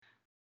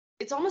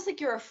it's almost like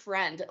you're a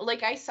friend.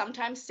 Like I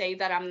sometimes say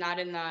that I'm not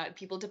in the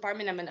people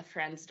department, I'm in the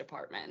friends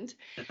department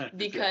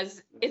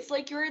because it's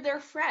like you're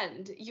their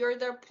friend, you're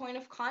their point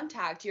of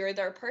contact, you're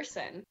their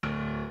person.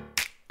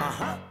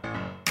 Uh-huh.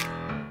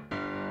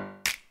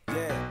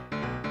 Yeah.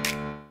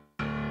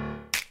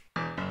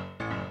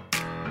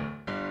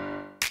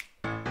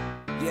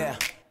 Yeah.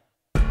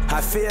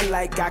 I feel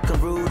like I can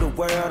rule the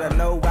world. I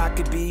know I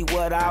could be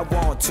what I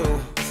want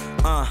to.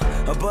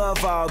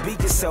 Above all, be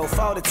yourself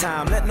all the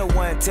time. Let no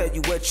one tell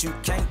you what you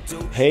can't do.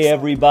 Hey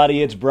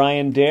everybody, it's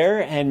Brian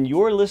Dare, and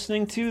you're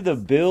listening to the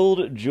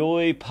Build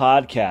Joy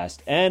podcast.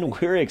 And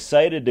we're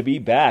excited to be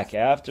back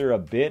after a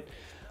bit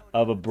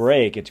of a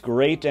break. It's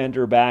great to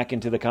enter back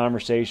into the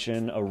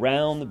conversation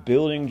around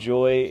building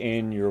joy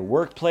in your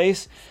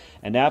workplace.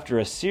 And after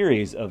a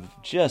series of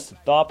just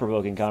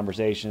thought-provoking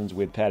conversations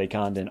with Patty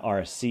Condon,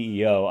 our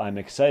CEO, I'm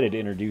excited to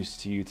introduce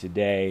to you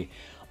today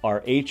our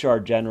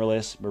HR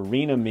Generalist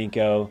Marina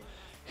Minko,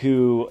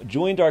 who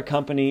joined our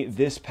company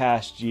this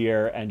past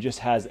year and just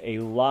has a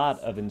lot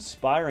of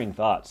inspiring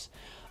thoughts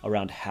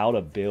around how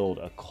to build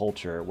a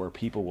culture where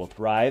people will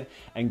thrive,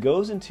 and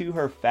goes into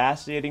her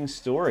fascinating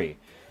story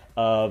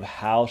of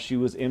how she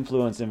was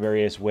influenced in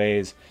various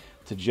ways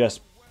to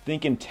just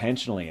think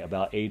intentionally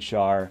about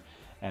HR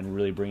and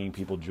really bringing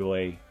people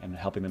joy and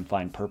helping them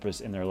find purpose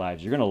in their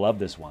lives. You're going to love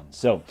this one.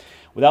 So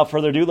without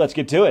further ado, let's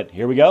get to it.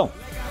 Here we go.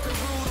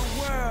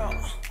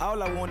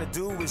 All I want to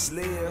do is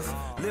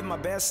live my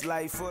best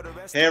life for the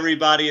rest. Hey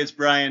everybody, it's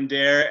Brian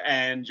Dare,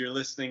 and you're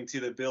listening to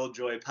the Build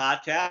Joy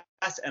podcast.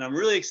 And I'm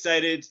really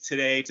excited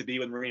today to be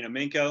with Marina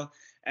Minko,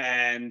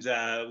 and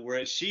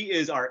she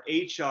is our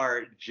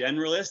HR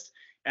generalist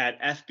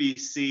at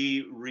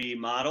FBC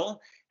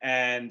Remodel.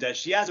 And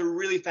she has a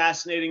really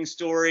fascinating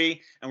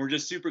story, and we're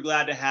just super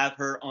glad to have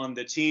her on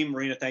the team.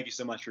 Marina, thank you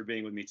so much for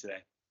being with me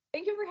today.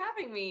 Thank you for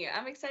having me.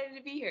 I'm excited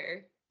to be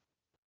here.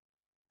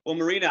 Well,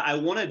 Marina, I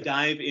want to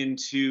dive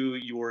into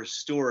your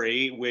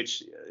story,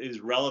 which is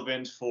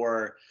relevant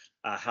for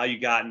how you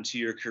got into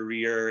your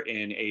career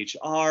in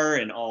HR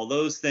and all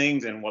those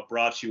things, and what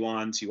brought you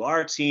on to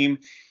our team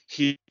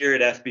here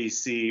at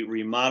FBC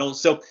Remodel.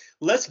 So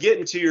let's get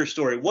into your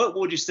story. What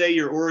would you say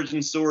your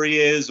origin story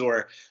is,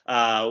 or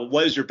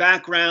what is your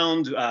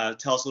background?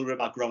 Tell us a little bit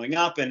about growing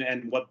up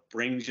and what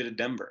brings you to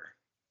Denver.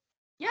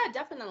 Yeah,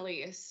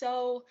 definitely.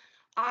 So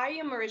I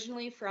am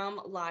originally from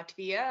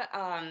Latvia.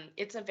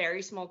 It's a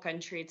very small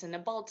country. It's in the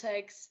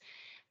Baltics.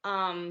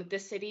 The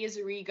city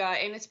is Riga,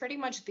 and it's pretty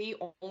much the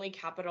only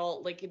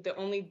capital, like the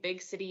only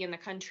big city in the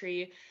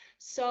country.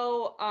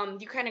 So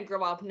you kind of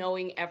grow up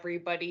knowing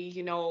everybody,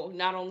 you know,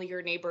 not only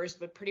your neighbors,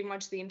 but pretty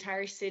much the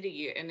entire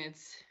city, and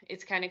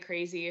it's kind of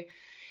crazy.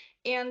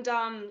 And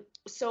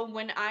so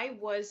when I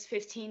was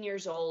 15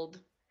 years old,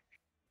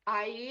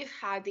 I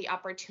had the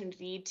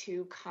opportunity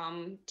to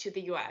come to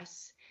the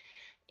US.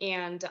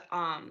 And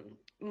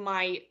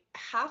my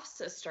half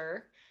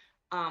sister,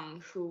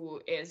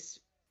 who is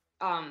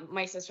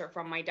my sister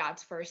from my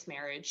dad's first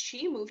marriage,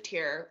 she moved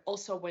here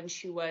also when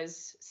she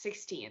was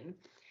 16.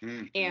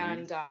 Mm-hmm.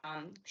 And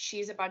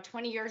she's about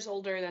 20 years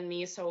older than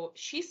me, so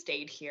she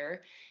stayed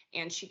here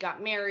and she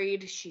got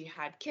married, she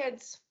had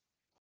kids.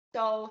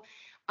 So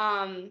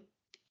um,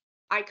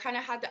 I kind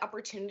of had the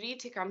opportunity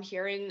to come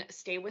here and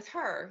stay with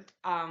her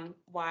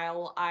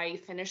while I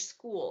finished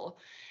school.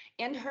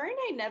 And her and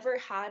I never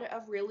had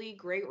a really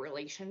great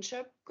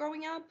relationship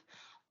growing up.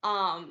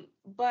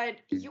 But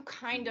you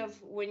kind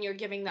of, when you're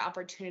giving the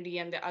opportunity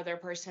and the other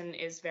person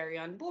is very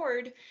on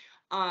board,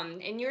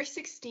 and you're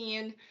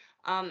 16,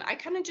 I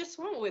kind of just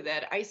went with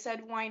it. I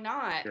said, why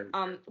not?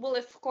 Sure. Well,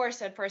 of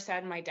course, at first I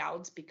had my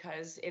doubts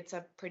because it's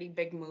a pretty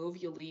big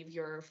move. You leave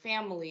your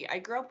family. I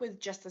grew up with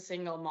just a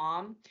single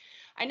mom.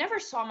 I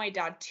never saw my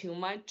dad too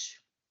much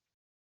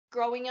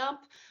growing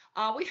up.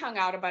 We hung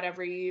out about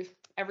every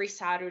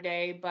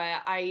Saturday,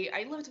 but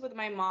I lived with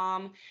my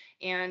mom,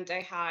 and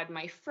I had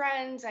my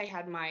friends, I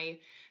had my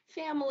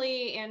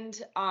family,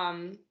 and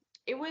but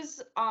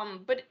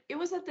it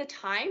was at the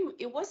time,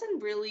 it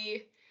wasn't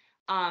really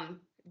um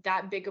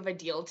that big of a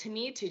deal to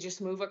me to just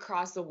move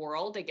across the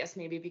world. I guess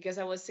maybe because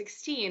I was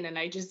 16 and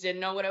I just didn't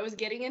know what I was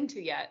getting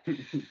into yet.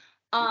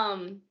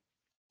 Um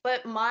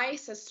but my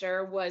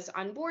sister was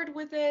on board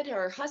with it.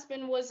 Her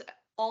husband was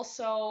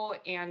also,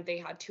 and they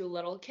had two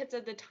little kids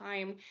at the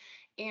time.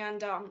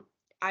 And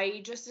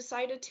I just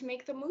decided to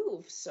make the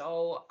move.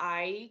 So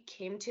I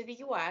came to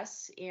the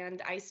US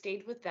and I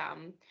stayed with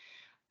them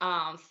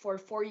for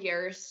 4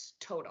 years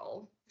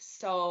total.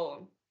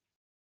 So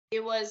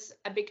it was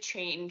a big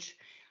change.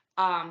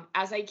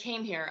 As I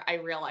came here, I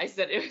realized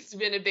that it's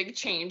been a big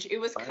change. It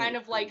was kind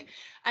of like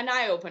an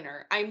eye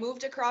opener. I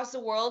moved across the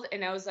world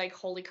and I was like,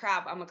 holy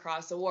crap, I'm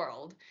across the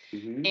world.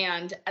 Mm-hmm.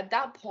 And at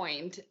that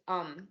point,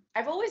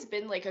 I've always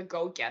been like a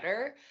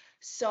go-getter.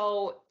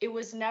 So it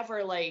was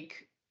never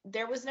like,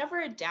 there was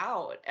never a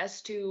doubt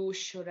as to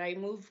should I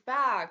move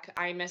back?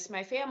 I miss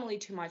my family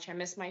too much. I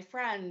miss my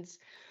friends.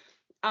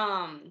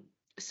 Um,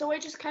 so I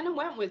just kind of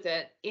went with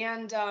it.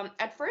 And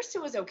at first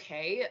it was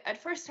okay.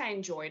 At first I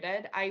enjoyed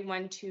it. I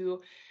went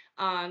to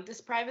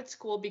this private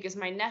school because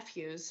my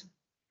nephews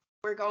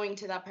were going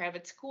to that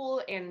private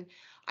school, and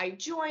I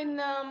joined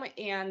them,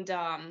 and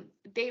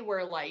they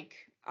were like,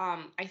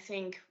 I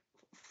think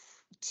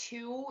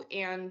 2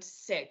 and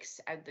 6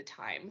 at the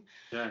time.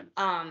 Yeah.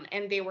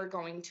 And they were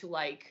going to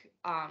like,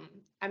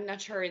 I'm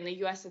not sure, in the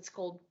US it's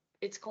called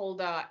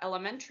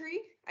elementary,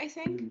 I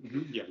think.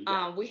 Yeah,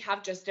 yeah. We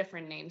have just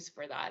different names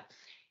for that.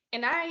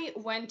 And I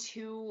went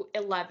to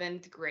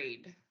 11th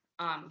grade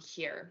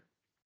here.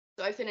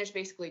 So I finished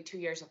basically 2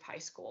 years of high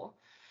school.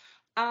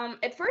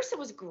 At first it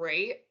was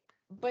great,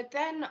 but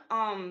then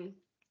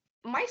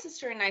my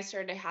sister and I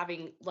started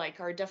having like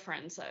our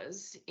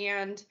differences,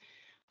 and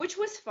which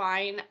was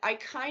fine. I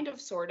kind of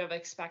sort of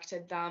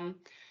expected them.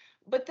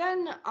 But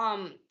then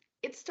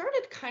it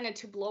started kind of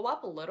to blow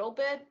up a little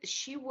bit.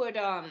 She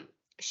wouldn't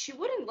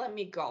let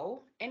me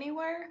go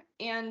anywhere.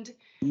 And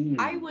Mm.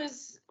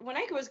 when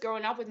I was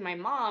growing up with my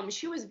mom,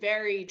 she was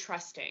very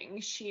trusting.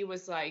 She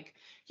was like,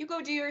 you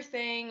go do your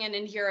thing, and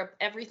in Europe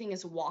everything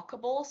is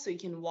walkable, so you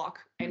can walk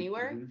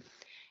anywhere. Mm-hmm.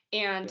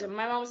 And Yeah.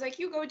 my mom was like,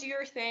 you go do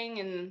your thing,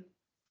 and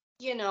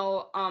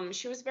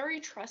she was very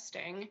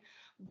trusting.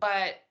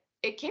 But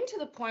it came to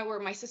the point where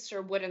my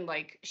sister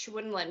she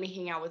wouldn't let me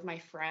hang out with my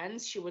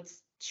friends. She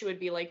would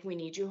be like, we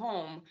need you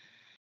home.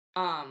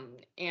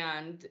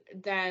 And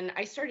then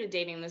I started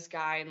dating this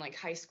guy in like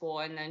high school,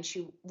 and then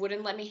she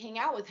wouldn't let me hang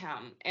out with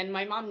him. And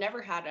my mom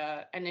never had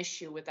an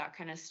issue with that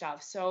kind of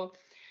stuff. So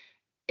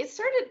it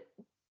started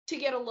to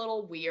get a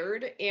little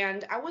weird,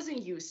 and I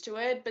wasn't used to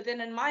it. But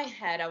then in my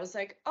head, I was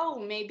like, oh,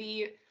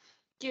 maybe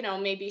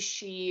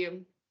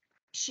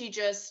she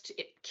just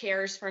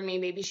cares for me.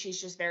 Maybe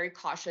she's just very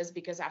cautious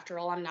because after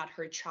all, I'm not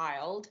her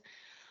child.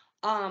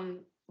 Um,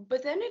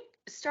 but then it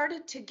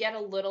started to get a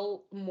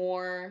little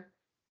more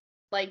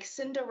like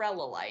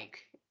Cinderella like.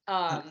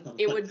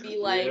 It would be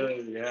like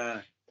Really?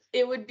 Yeah.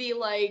 it would be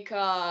like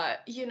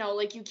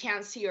like you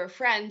can't see your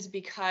friends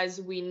because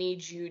we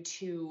need you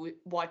to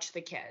watch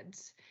the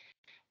kids.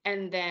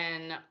 And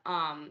then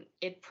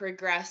it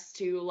progressed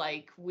to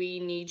like we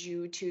need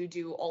you to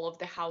do all of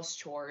the house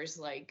chores,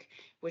 like,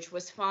 which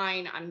was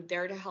fine. I'm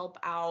there to help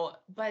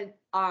out. But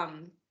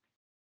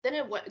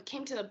then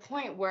came to the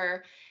point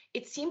where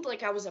it seemed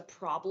like I was a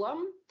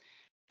problem.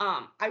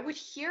 I would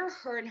hear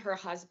her and her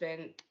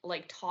husband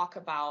like talk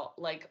about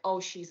like, oh,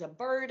 she's a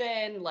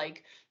burden,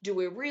 like, do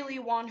we really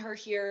want her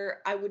here?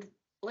 I would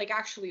like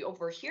actually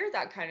overhear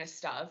that kind of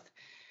stuff.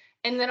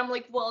 And then I'm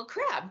like, well,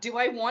 crap, do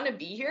I want to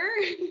be here?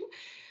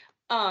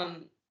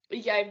 um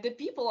yeah, the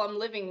people I'm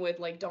living with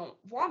like don't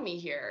want me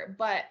here.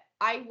 But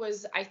I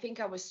think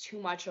I was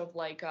too much of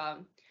like I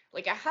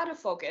had to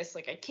focus.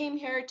 Like I came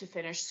here to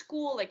finish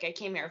school, like I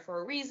came here for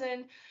a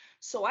reason.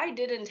 So I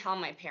didn't tell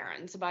my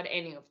parents about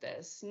any of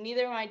this.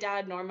 Neither my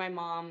dad nor my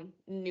mom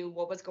knew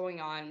what was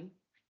going on.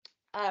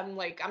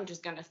 Like, I'm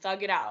just gonna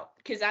thug it out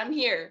because I'm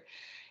here.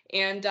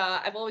 And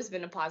I've always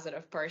been a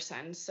positive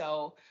person.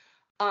 So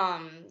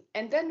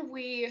and then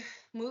we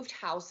moved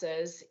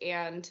houses,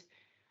 and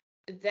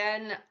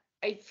then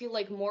I feel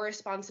like more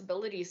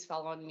responsibilities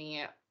fell on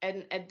me.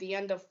 And at the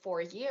end of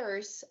 4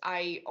 years,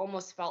 I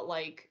almost felt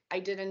like I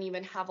didn't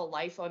even have a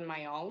life on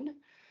my own.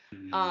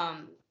 Mhm.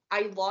 Um,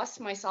 I lost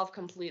myself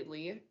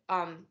completely.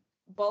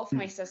 Both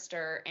my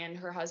sister and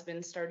her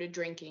husband started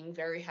drinking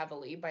very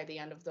heavily by the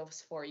end of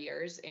those 4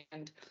 years,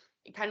 and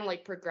it kind of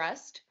like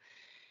progressed.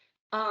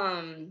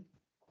 Um,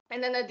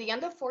 and then at the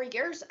end of 4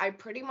 years, I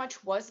pretty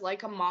much was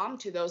like a mom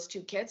to those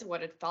two kids,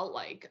 what it felt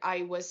like.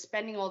 I was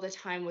spending all the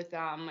time with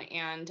them,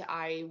 and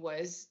I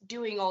was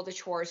doing all the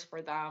chores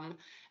for them.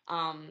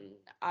 Um,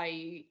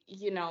 I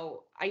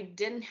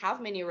didn't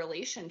have many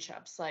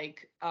relationships,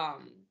 like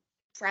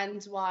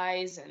friends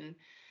wise and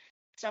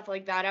stuff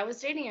like that. I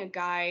was dating a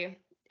guy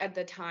at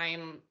the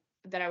time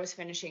that I was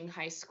finishing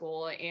high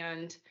school,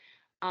 and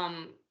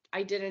um,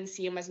 I didn't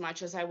see him as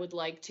much as I would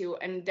like to.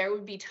 And there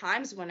would be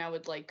times when I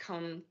would like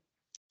come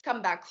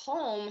back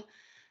home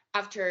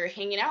after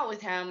hanging out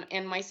with him,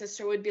 and my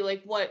sister would be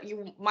like, what,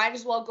 you might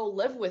as well go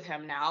live with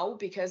him now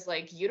because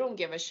like you don't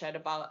give a shit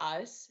about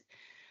us.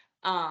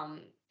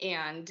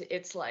 And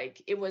it's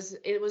like it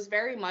was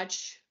very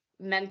much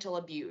mental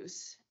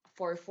abuse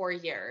for 4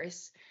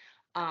 years.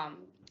 um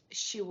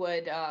she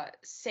would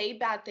say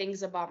bad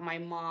things about my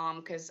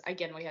mom because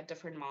again we had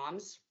different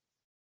moms.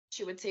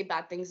 She would say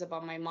bad things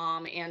about my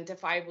mom, and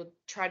if I would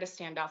try to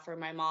stand up for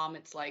my mom,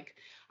 it's like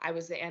I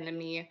was the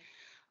enemy.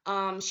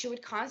 She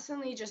would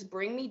constantly just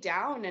bring me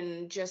down,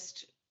 and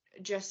just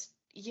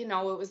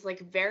it was like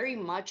very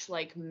much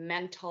like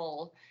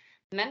mental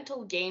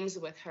games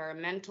with her,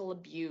 mental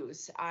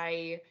abuse.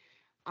 I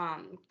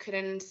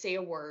couldn't say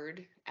a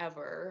word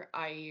ever.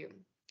 I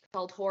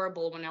felt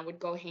horrible when I would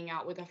go hang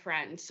out with a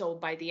friend. So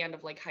by the end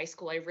of like high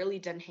school, I really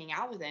didn't hang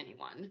out with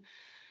anyone.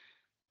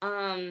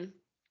 Um,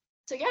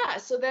 so yeah,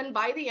 so then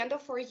by the end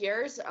of 4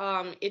 years,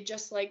 it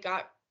just like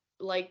got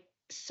like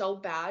so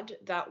bad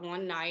that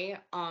one night,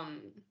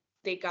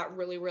 they got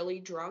really, really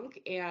drunk,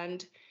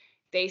 and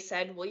they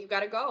said, well, you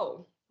gotta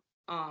go.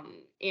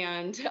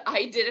 And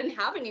I didn't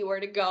have anywhere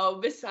to go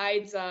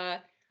besides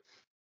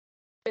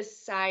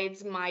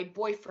besides my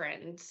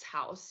boyfriend's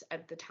house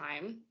at the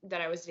time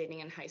that I was dating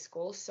in high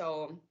school.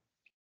 So,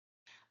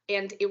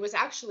 and it was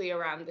actually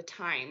around the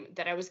time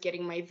that I was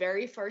getting my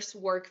very first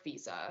work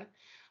visa.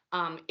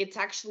 It's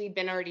actually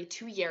been already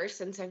 2 years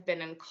since I've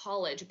been in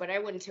college, but I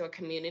went to a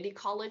community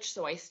college,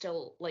 so I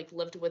still like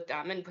lived with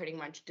them and pretty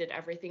much did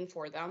everything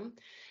for them.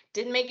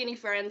 Didn't make any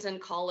friends in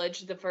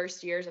college, the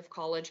first years of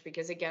college,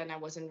 because again, I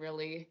wasn't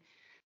really,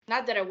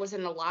 not that I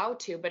wasn't allowed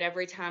to, but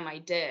every time I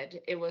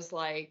did, it was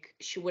like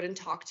she wouldn't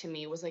talk to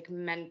me. It was like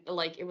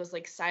it was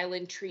like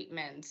silent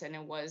treatments, and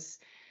it was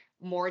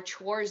more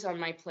chores on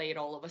my plate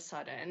all of a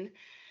sudden.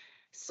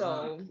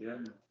 So Yeah.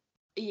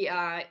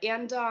 yeah,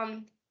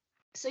 and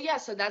so yeah,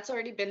 so that's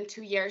already been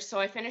 2 years. So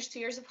I finished 2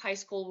 years of high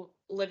school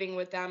living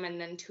with them,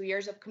 and then 2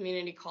 years of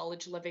community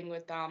college living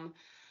with them.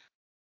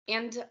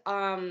 And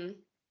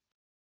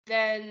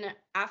then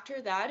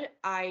after that,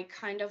 I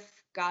kind of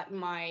got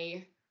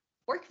my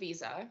work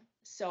visa.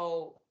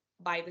 So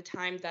by the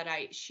time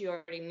that she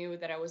already knew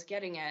that I was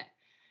getting it,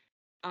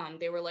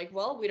 they were like,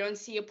 well, we don't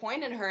see a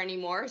point in her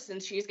anymore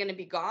since she's going to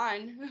be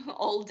gone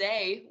all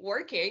day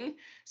working.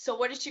 So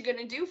what is she going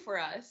to do for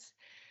us?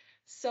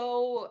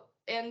 So,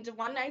 and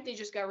one night they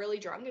just got really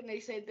drunk and they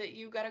said that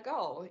you gotta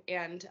go.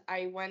 And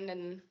I went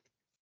and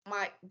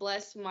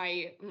bless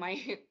my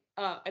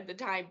at the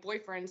time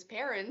boyfriend's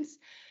parents,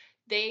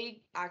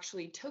 they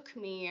actually took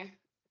me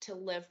to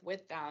live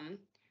with them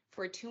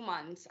for 2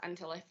 months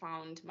until I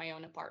found my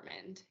own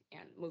apartment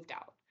and moved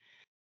out.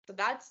 So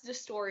that's the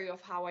story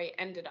of how I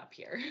ended up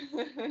here.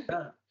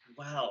 Yeah.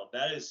 Wow,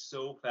 that is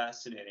so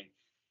fascinating.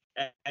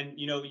 And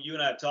you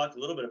and I have talked a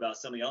little bit about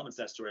some of the elements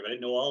of that story, but I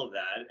didn't know all of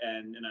that,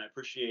 and I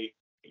appreciate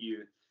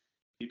you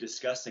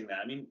discussing that.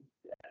 I mean,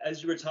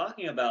 as you were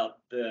talking about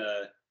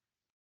the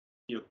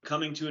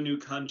coming to a new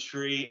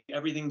country,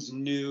 everything's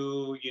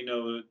new,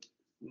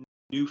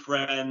 new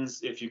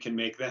friends if you can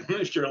make them,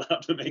 if you're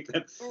allowed to make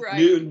them,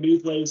 Right. new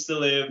place to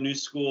live, new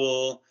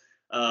school,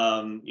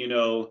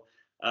 new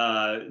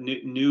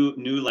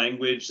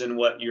language than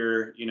what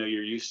you're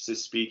used to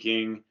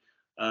speaking.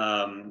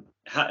 I'm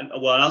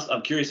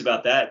curious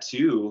about that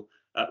too.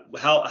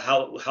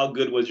 How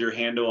good was your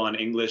handle on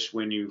English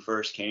when you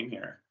first came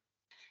here?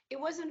 It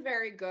wasn't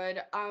very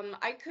good.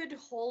 I could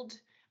hold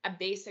a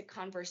basic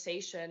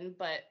conversation,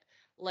 but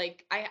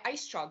like I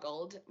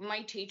struggled.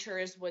 My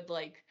teachers would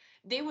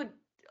they would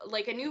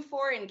like a new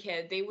foreign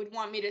kid, they would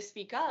want me to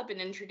speak up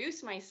and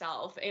introduce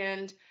myself,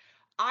 and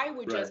I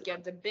would Right. just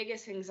get the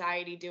biggest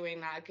anxiety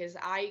doing that because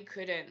I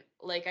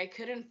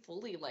couldn't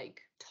fully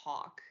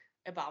talk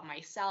about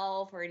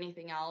myself or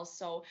anything else.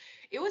 So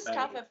it was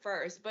tough Right. at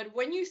first, but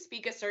when you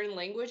speak a certain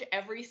language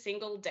every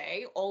single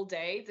day, all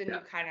day, then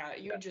Yeah.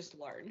 you just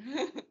learn.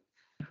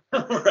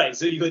 Right.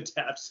 So you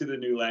adapt to the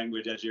new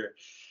language as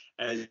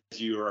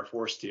you are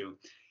forced to.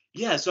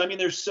 Yeah. So I mean,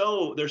 there's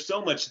so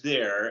much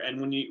there,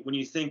 and when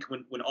you think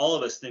when all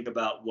of us think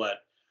about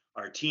what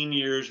our teen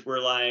years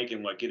were like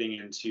and what getting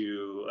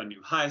into a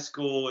new high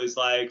school is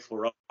like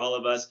for all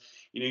of us,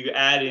 you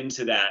add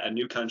into that a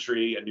new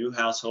country, a new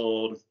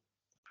household,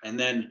 and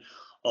then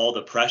all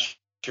the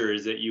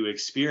pressures that you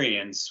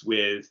experience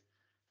with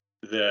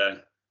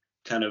the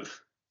kind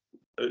of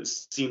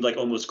seemed like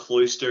almost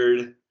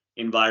cloistered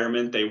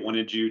environment they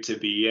wanted you to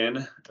be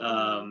in.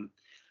 Mhm.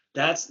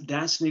 That's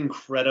an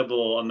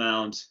incredible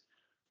amount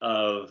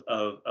of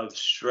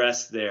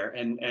stress there.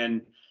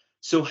 And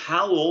so,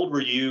 how old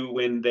were you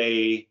when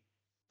they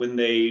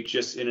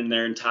just in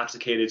their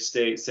intoxicated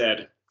state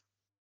said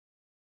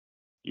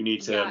you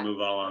need to Yeah.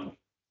 move on?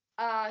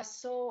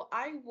 So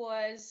I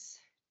was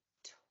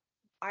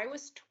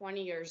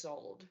 20 years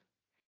old.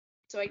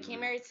 So I came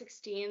Mhm. here at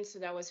 16, so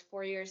that was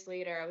 4 years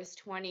later. I was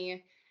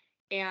 20,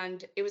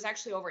 and it was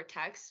actually over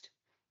text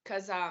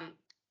because the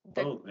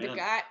Oh the man.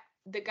 guy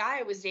the guy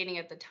I was dating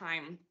at the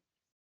time,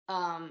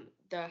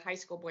 the high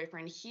school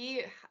boyfriend,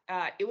 he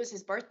it was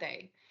his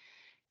birthday,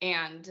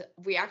 and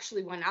we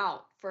actually went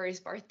out for his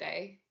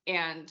birthday,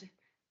 and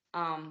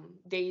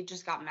they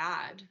just got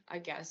mad, I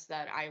guess,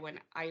 that I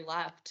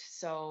left.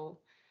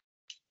 So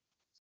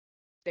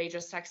they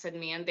just texted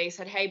me and they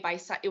said, hey,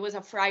 it was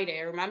a Friday.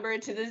 I remember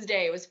it to this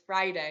day. It was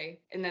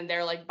Friday. And then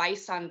they're like, by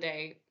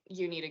Sunday,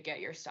 you need to get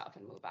your stuff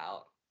and move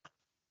out.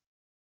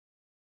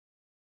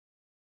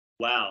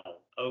 Wow.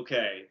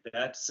 Okay.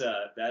 That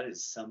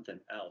is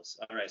something else.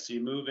 All right. So you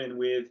move in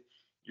with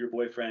your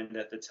boyfriend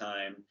at the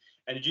time.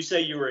 And did you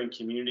say you were in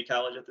community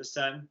college at this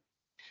time?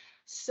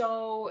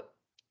 So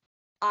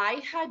I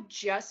had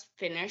just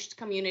finished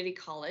community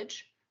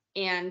college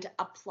and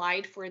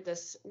applied for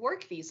this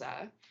work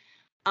visa,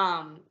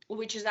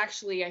 which is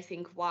actually, I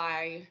think,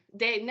 why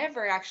they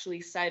never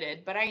actually said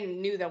it, but I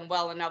knew them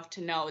well enough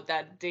to know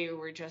that they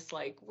were just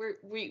like,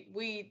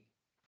 we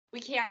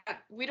can't,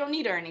 we don't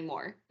need her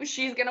anymore.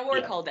 She's gonna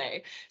work Yeah. all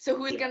day. So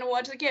who's Yeah. gonna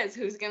watch the kids?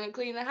 Who's gonna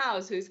clean the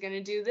house? Who's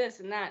gonna do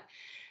this and that?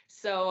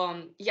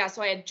 So yeah,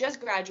 so I had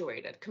just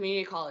graduated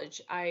community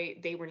college.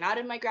 They were not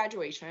in my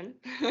graduation.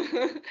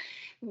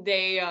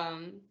 They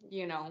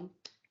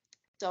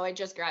So I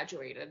just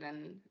graduated,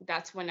 and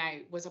that's when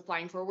I was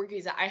applying for a work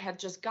visa. I had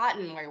just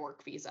gotten my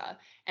work visa,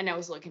 and I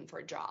was looking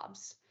for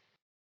jobs.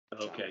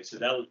 So, Okay, so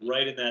that was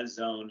right in that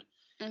zone.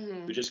 You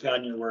hmm just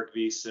gotten your work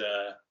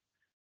visa.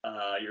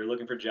 You're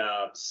looking for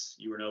jobs.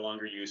 You were no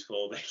longer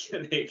useful.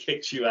 They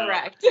kicked you out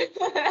correct.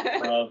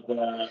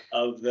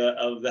 of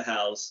the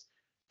house.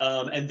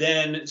 And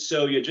then,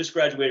 so you just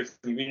graduated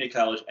from community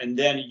college, and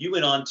then you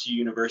went on to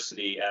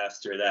university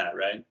after that,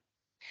 right?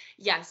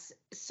 Yes.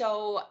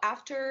 So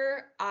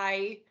after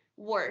I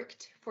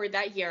worked for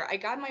that year, I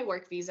got my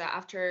work visa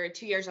after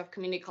 2 years of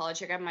community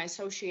college. I got my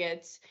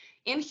associates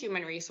in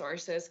human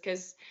resources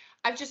because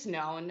I've just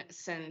known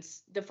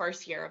since the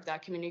first year of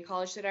that community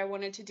college that I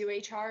wanted to do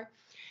HR.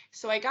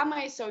 So I got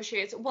my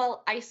associates.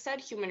 Well, I said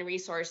human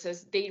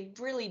resources. They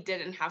really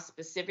didn't have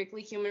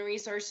specifically human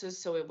resources.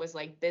 So it was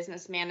like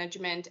business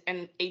management,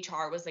 and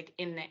HR was like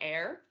in the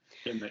air.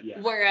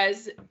 Yeah.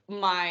 Whereas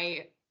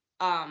my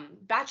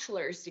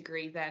bachelor's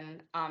degree,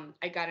 then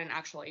I got an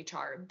actual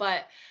HR.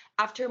 But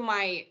after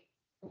my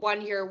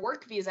 1 year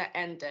work visa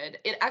ended,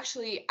 it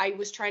actually, I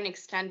was trying to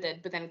extend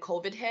it, but then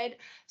COVID hit.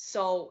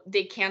 So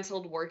they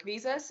canceled work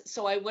visas.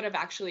 So I would have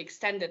actually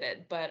extended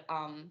it, but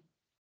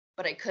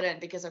I couldn't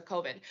because of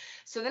COVID.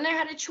 So then I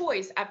had a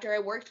choice. After I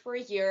worked for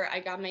a year, I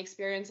got my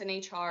experience in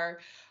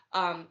HR.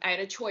 I had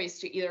a choice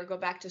to either go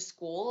back to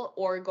school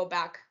or go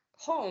back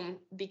home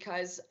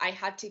because I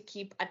had to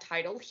keep a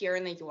title here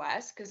in the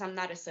US because I'm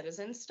not a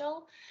citizen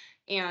still.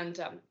 And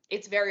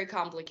it's very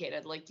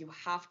complicated. Like you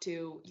have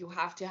to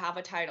have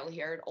a title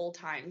here at all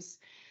times.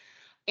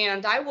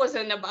 And I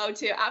wasn't about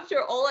to,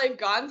 after all I've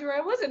gone through, I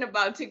wasn't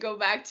about to go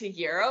back to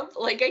Europe.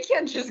 Like I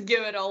can't just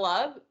give it all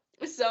up.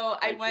 So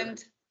I Right, sure.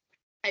 went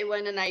I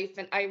went and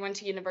I went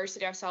to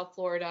University of South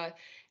Florida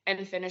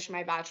and finished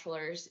my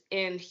bachelor's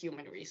in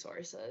human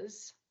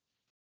resources.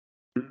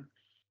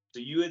 So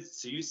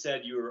you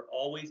said you were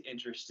always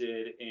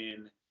interested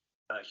in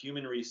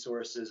human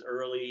resources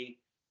early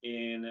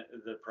in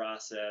the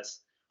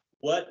process.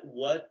 What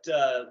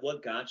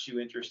got you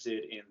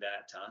interested in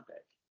that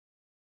topic?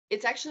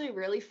 It's actually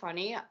really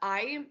funny.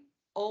 I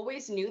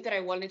always knew that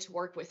I wanted to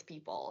work with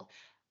people.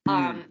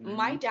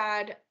 My Mm-hmm.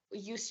 dad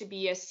used to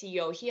be a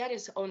CEO. He had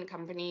his own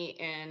company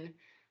in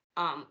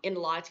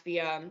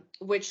Latvia,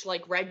 which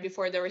like right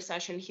before the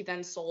recession, he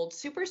then sold.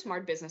 Super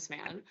smart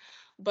businessman.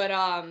 But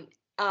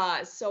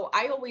so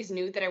I always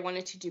knew that I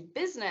wanted to do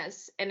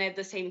business, and at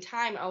the same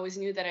time, I always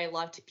knew that I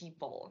loved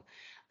people,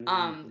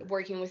 Mm-hmm.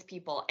 working with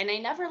people. And I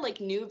never like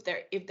knew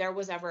if there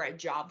was ever a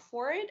job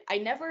for it. I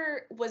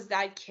never was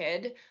that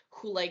kid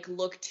who like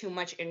looked too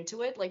much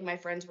into it. Like my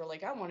friends were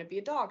like, I want to be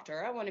a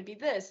doctor, I want to be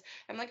this.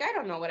 I'm like, I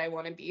don't know what I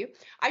want to be.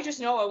 I just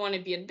know I want to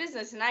be in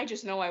business, and I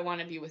just know I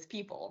want to be with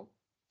people.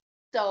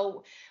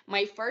 So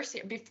my first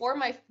year, before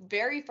my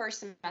very first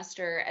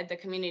semester at the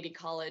community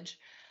college,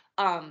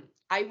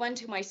 I went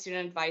to my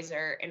student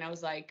advisor and I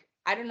was like,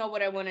 I don't know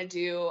what I want to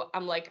do.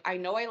 I'm like, I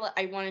know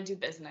I want to do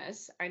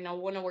business. I know I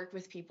want to work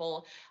with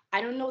people.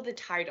 I don't know the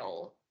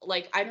title.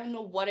 Like, I don't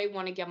know what I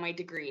want to get my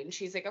degree. And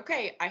she's like,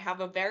 okay, I have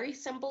a very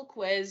simple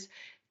quiz.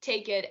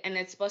 Take it, and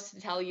it's supposed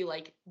to tell you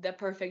like the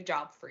perfect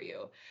job for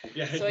you.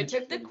 Yeah, So I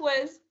took the interesting.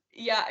 quiz.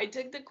 Yeah, I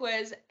took the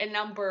quiz, and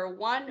number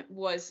one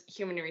was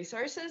human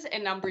resources,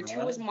 and number two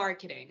Uh-huh. was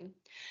marketing.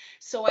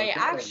 So I Okay.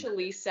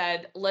 actually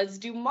said, let's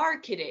do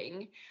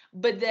marketing.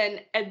 But then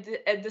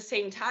at the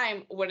same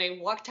time, when I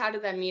walked out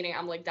of that meeting,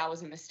 I'm like, that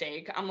was a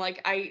mistake. I'm like,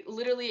 I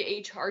literally,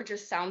 HR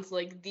just sounds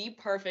like the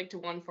perfect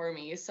one for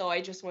me. So I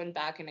just went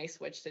back and I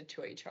switched it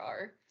to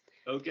HR.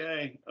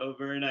 Okay. Oh,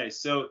 very nice.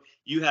 So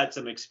you had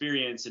some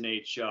experience in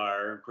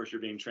HR. Of course,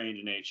 you're being trained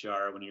in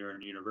HR when you were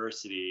in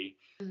university.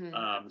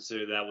 hmm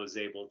So that was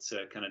able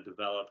to kind of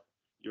develop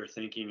your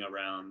thinking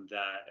around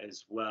that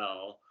as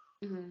well.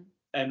 hmm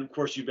And of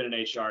course, you've been in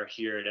HR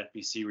here at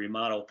FBC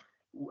Remodel.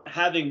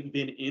 Having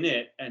been in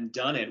it and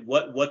done it,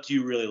 what do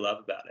you really love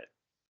about it?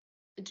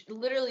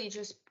 Literally,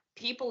 just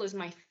people is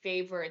my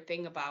favorite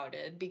thing about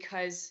it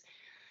because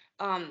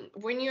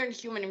when you're in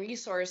human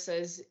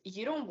resources,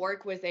 you don't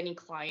work with any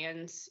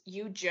clients,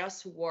 you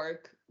just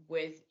work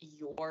with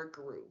your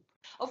group.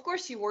 Of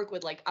course, you work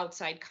with like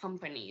outside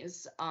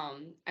companies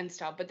and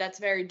stuff, but that's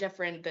very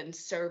different than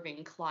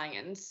serving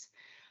clients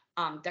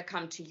that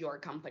come to your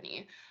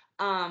company.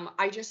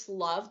 I just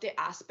love the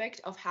aspect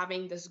of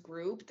having this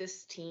group,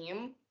 this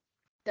team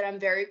that I'm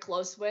very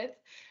close with,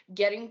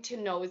 getting to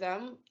know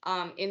them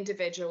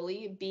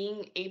individually,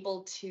 being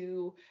able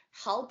to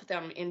help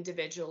them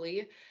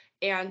individually,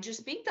 and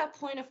just being that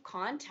point of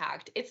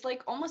contact. It's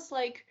almost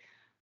like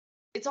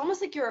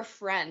you're a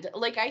friend.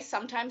 Like I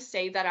sometimes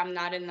say that I'm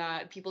not in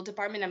the people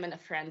department, I'm in the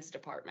friends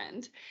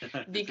department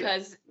Yeah.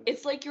 because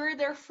it's like you're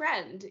their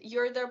friend,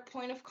 you're their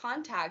point of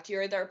contact,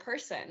 you're their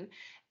person.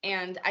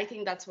 And I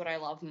think that's what I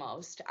love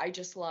most. I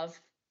just love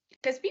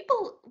because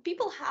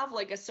people have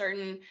like a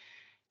certain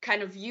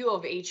kind of view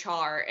of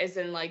HR, as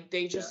in like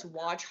they Yeah. just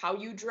watch how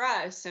you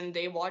dress and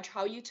they watch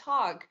how you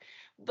talk.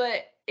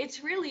 But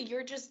it's really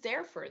you're just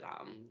there for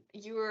them.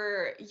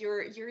 You're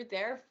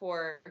there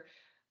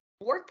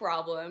work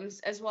problems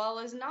as well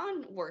as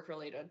non-work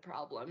related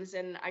problems,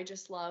 and I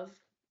just love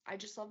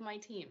my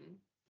team.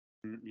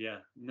 Yeah,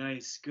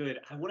 nice, good.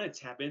 I want to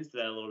tap into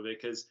that a little bit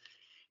because,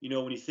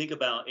 when you think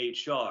about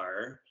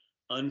HR,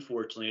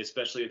 unfortunately,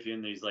 especially if you're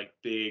in these like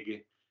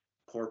big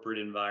corporate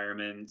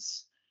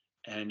environments,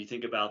 and you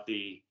think about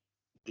the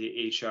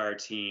HR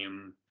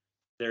team,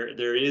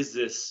 there is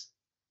this.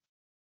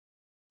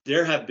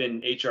 There have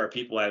been HR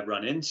people I've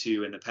run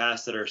into in the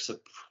past that are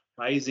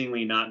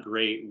surprisingly not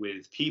great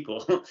with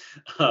people,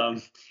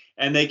 um,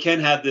 and they can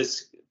have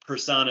this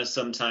persona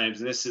sometimes.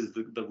 And this is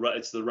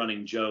it's the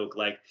running joke,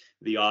 like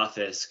The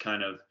Office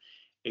kind of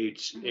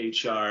Mhm.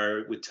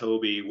 HR with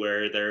Toby,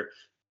 where they're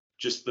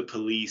just the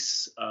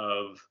police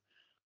of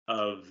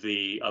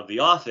the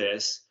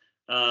office.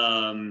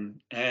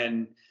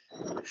 And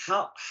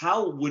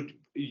how would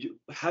you,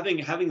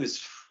 having this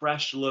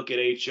fresh look at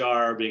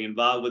HR, being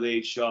involved with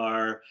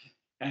HR,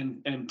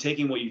 and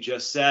taking what you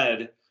just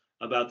said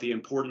about the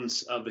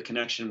importance of the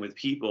connection with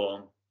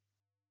people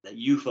that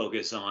you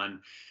focus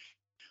on,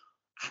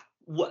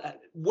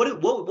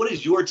 what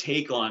is your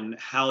take on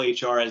how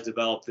HR has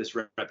developed this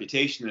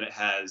reputation that it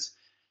has,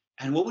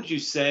 and what would you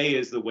say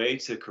is the way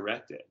to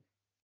correct it?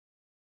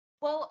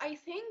 Well, I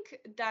think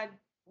that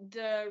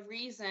the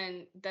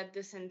reason that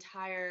this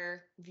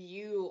entire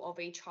view of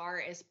HR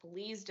as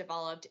police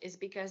developed is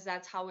because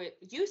that's how it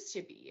used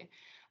to be.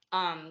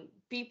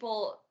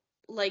 People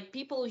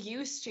people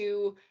used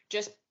to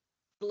just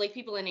like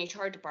people in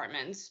HR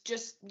departments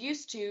just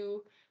used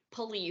to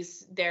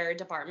police their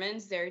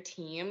departments, their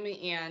team,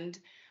 and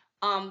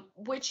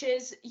which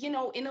is, in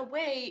a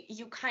way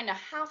you kind of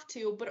have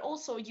to, but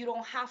also you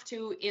don't have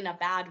to in a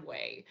bad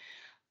way.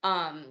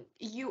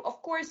 You,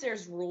 of course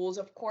there's rules,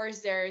 of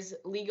course there's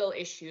legal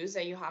issues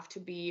that you have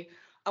to be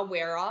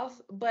aware of,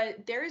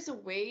 but there is a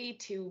way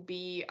to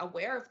be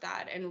aware of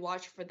that and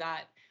watch for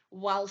that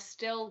while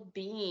still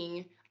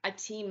being a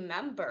team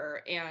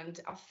member and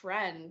a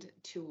friend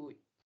to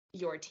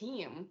your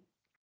team.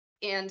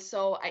 And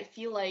so I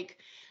feel like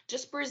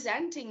just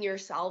presenting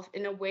yourself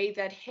in a way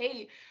that,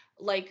 hey,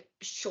 like,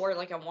 sure,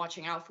 like I'm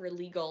watching out for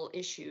legal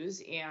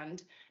issues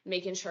and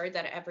making sure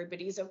that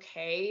everybody's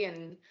okay.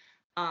 And,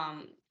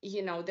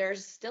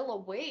 there's still a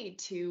way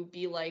to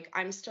be like,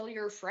 I'm still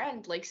your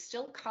friend, like,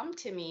 still come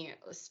to me,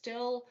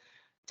 still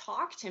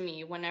talk to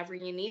me whenever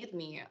you need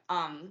me.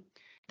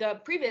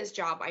 The previous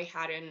job I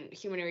had in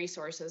human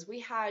resources, we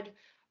had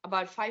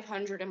about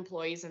 500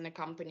 employees in the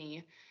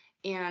company.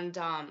 And,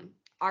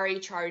 our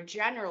HR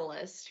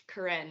generalist,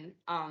 Corinne,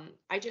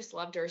 I just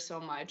loved her so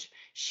much.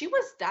 She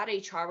was that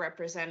HR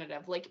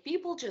representative. Like,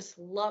 people just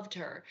loved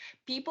her.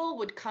 People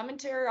would come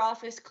into her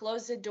office,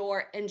 close the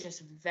door, and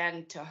just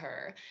vent to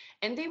her.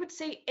 And they would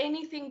say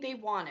anything they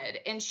wanted,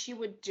 and she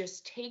would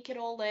just take it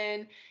all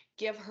in,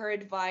 give her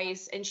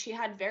advice. And she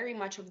had very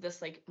much of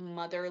this like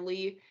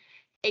motherly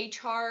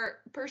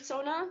HR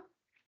persona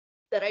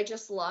that I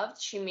just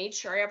loved. She made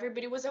sure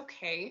everybody was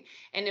okay.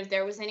 And if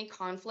there was any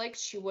conflict,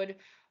 she would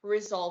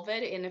resolve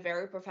it in a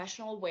very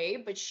professional way.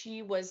 But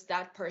she was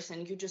that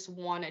person. You just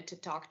wanted to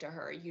talk to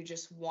her. You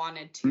just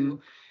wanted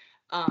to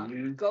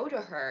Mm-hmm. go to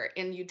her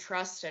and you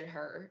trusted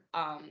her.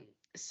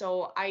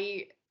 So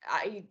I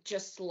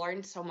just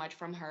learned so much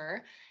from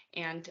her.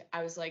 And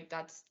I was like,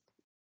 that's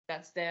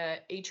the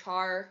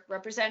HR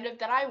representative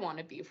that I want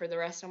to be for the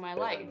rest of my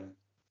life.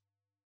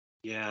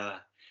 Yeah,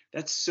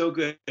 that's so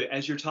good.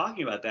 As you're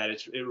talking about that,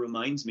 it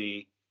reminds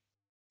me,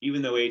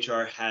 even though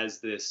HR has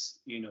this,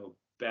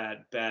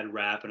 bad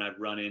rap, and I've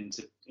run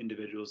into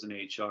individuals in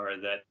HR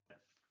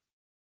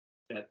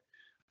that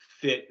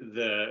fit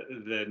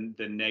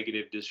the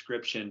negative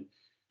description.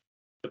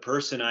 The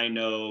person I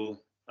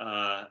know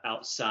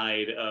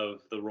outside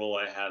of the role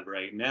I have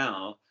right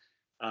now,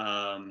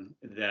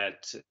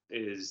 that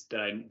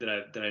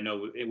I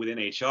know within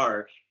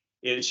HR,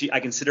 is I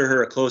consider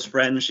her a close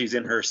friend. She's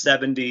in her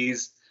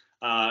 70s.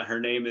 Her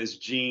name is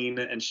Jean,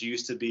 and she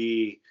used to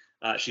be.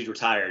 She's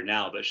retired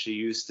now, but she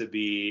used to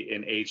be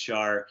in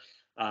HR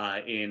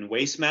in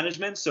waste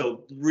management,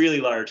 so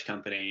really large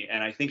company.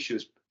 And I think she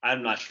was.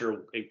 I'm not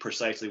sure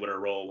precisely what her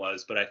role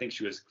was, but I think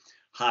she was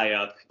high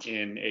up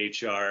in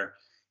HR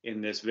in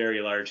this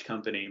very large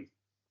company.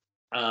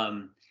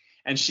 Um,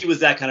 and she was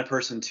that kind of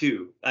person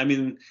too. I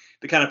mean,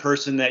 the kind of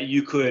person that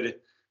you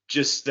could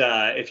just,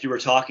 if you were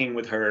talking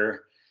with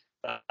her,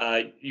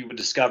 you would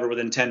discover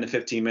within 10 to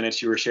 15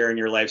 minutes you were sharing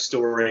your life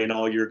story and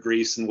all your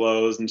griefs and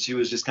woes. And she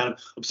was just kind of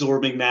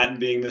absorbing that and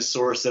being this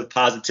source of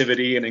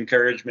positivity and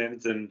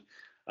encouragement. And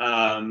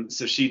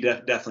so she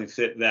definitely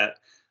fit that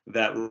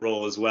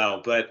role as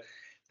well. But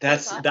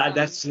That's awesome.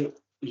 that's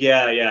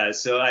yeah.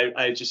 So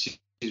I just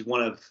she's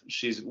one of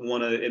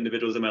the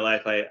individuals in my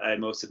life I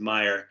most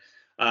admire.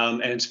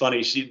 And it's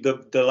funny,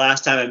 the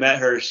last time I met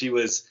her, she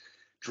was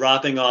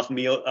dropping off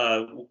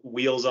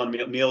meals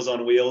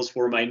on wheels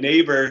for my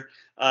neighbor,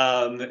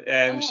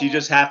 and she Oh,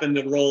 just happened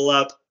to roll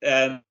up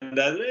and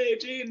hey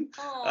Gene,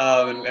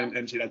 aw.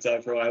 and she that's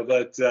out for a while,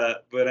 but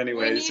We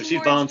anyway, so need she's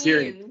more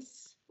volunteering.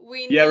 genes.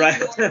 We Yeah, need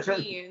right. more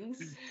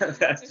genes.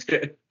 That's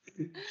good.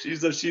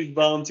 she's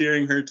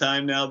volunteering her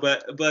time now,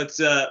 but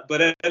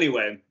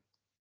anyway,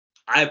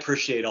 I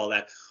appreciate all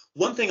that.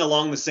 One thing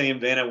along the same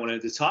vein I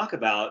wanted to talk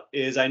about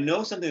is I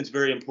know something that's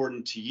very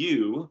important to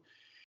you,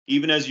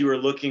 even as you were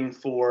looking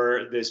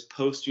for this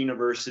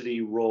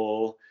post-university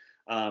role,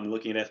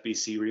 looking at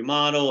FBC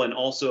remodel, and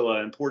also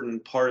an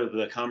important part of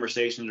the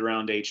conversations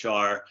around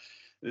HR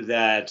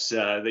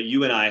that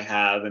you and I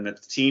have and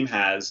that the team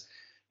has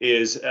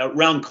is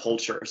around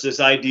culture. So this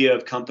idea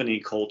of company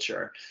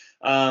culture.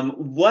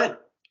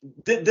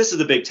 This is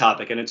a big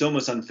topic, and it's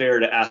almost unfair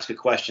to ask a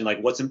question like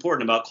what's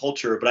important about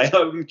culture, but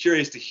I'm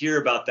curious to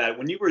hear about that.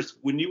 When you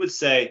would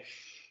say,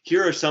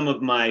 here are some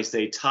of my,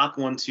 say, top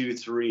 1, 2,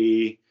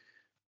 3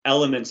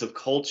 elements of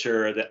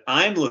culture that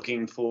I'm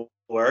looking for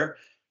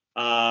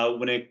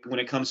when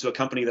it comes to a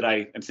company that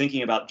I am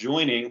thinking about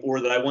joining or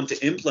that I want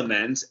to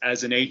implement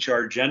as an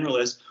HR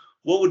generalist,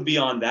 what would be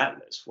on that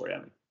list for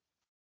you?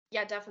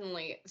 Yeah,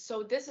 definitely.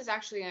 So this is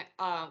actually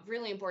a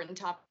really important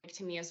topic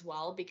to me as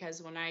well, because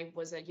when I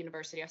was at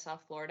University of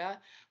South Florida,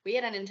 we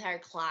had an entire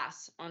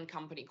class on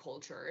company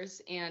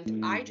cultures,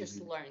 and I just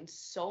learned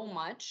so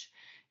much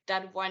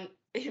that when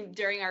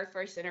during our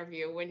first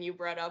interview, when you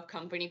brought up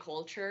company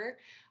culture,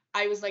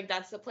 I was like,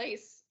 that's the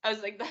place. I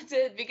was like, that's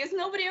it, because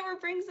nobody ever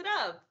brings it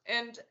up,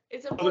 and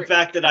it's The important.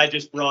 fact that I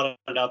just brought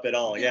it up at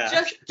all,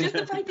 yeah. Just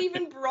the fact that you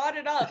even brought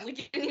it up, like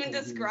you didn't even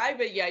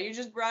describe it yet. You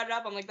just brought it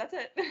up. I'm like, that's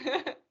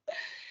it.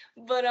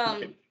 But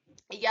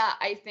yeah,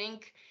 I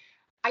think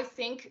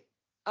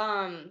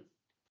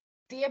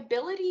the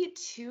ability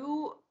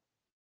to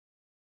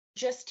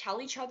just tell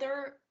each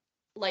other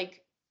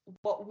like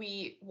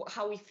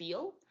how we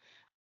feel,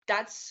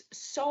 that's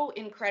so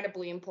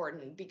incredibly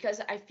important,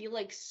 because I feel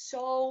like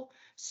so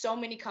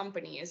many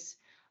companies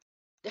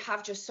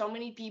have just so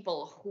many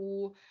people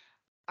who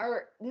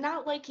are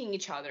not liking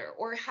each other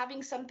or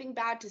having something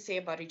bad to say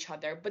about each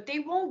other, but they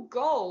won't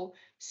go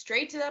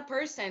straight to that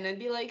person and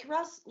be like,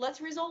 Russ, let's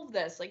resolve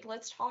this. Like,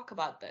 let's talk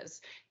about this.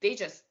 They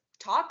just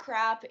talk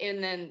crap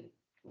and then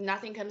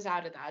nothing comes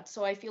out of that.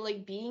 So I feel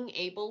like being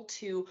able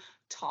to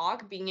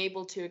talk, being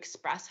able to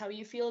express how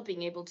you feel,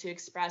 being able to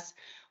express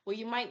what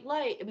you might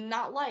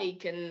not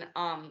like, and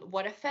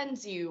what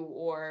offends you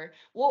or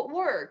what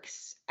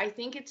works. I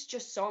think it's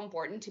just so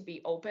important to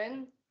be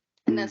open,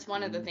 and that's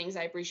one of the things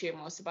I appreciate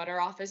most about our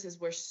office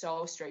is we're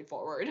so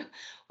straightforward.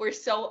 We're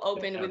so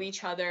open with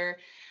each other.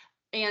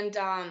 And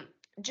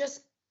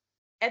just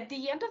at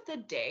the end of the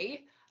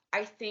day,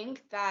 I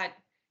think that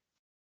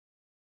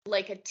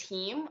like a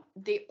team,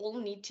 they all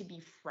need to be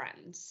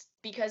friends.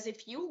 Because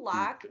if you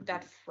lack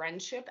that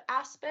friendship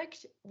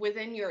aspect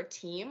within your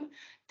team,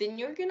 then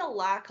you're going to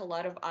lack a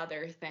lot of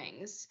other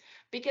things.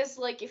 Because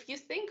like if you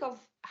think of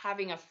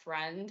having a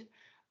friend,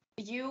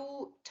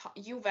 you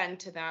vent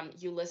to them,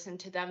 you listen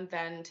to them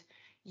vent,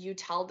 you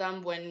tell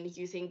them when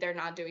you think they're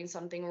not doing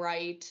something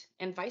right,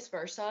 and vice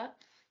versa,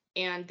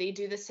 and they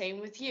do the same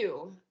with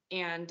you.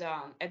 And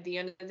at the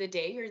end of the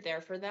day, you're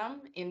there for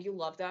them and you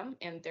love them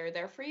and they're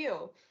there for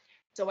you.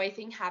 So I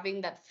think having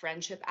that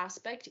friendship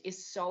aspect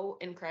is so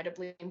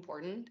incredibly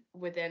important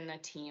within a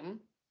team.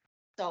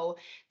 So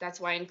that's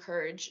why I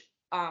encourage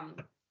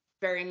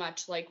very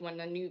much, like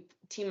when a new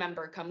team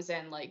member comes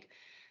in, like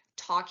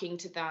talking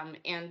to them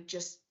and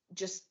just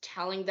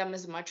telling them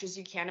as much as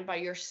you can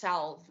about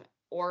yourself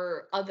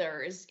or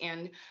others,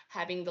 and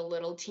having the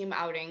little team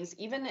outings,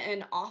 even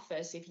in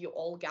office, if you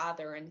all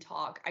gather and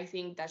talk. I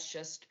think that's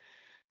just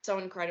so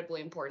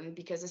incredibly important,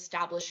 because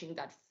establishing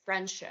that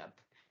friendship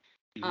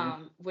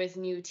with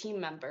new team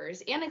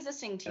members and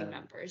existing team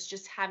members,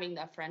 just having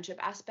that friendship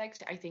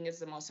aspect, I think is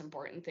the most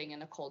important thing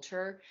in a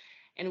culture.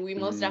 And we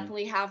most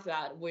definitely have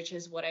that, which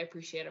is what I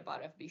appreciate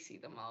about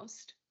FBC the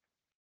most.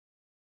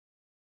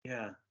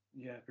 Yeah,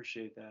 I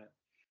appreciate that.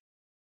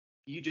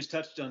 You just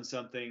touched on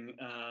something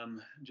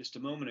just a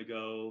moment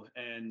ago,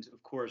 and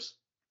of course,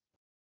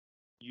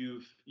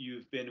 you've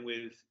been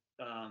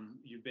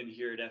you've been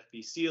here at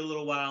FBC a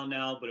little while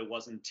now, but it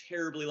wasn't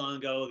terribly long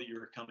ago that you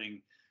were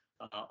coming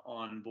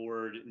on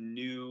board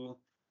new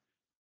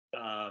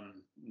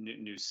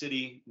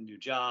city, new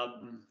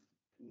job,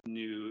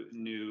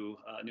 new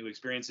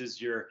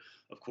experiences. You're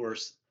of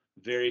course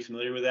very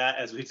familiar with that,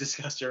 as we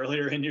discussed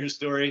earlier in your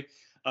story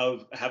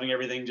of having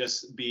everything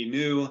just be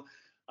new.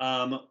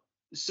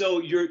 So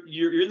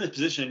you're in the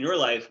position in your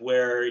life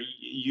where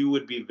you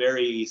would be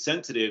very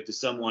sensitive to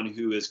someone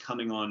who is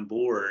coming on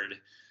board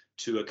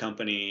to a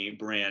company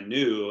brand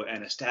new,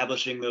 and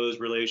establishing those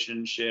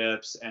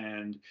relationships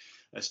and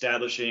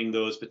establishing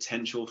those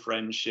potential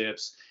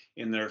friendships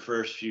in their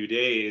first few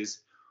days.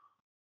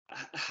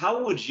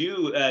 How would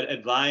you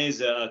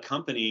advise a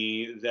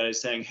company that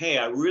is saying, hey,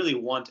 I really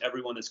want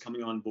everyone that's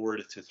coming on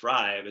board to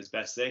thrive as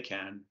best they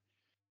can?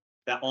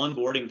 That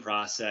onboarding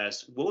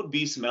process, what would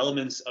be some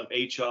elements of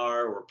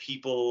HR or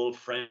people,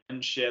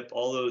 friendship,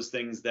 all those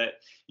things that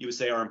you would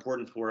say are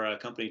important for a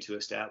company to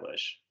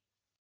establish?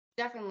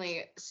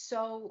 Definitely.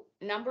 So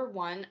number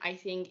one, I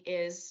think,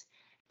 is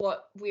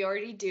what we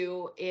already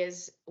do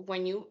is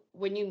when you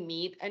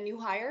meet a new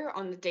hire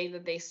on the day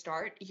that they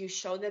start, you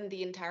show them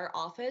the entire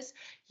office,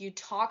 you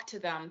talk to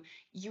them,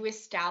 you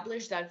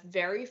establish that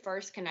very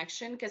first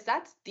connection, because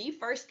that's the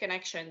first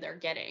connection they're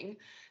getting.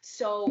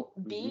 So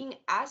Mhm. being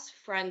as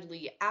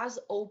friendly, as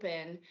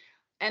open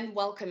and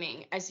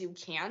welcoming as you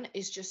can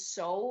is just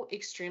so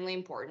extremely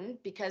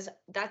important, because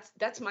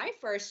that's my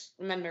first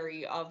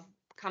memory of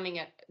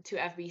coming to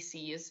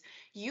FBC, is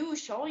you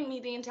showing me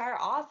the entire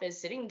office,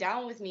 sitting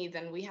down with me,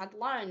 then we had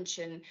lunch,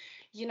 and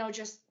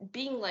just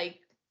being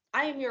like,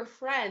 I am your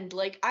friend,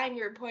 like I'm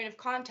your point of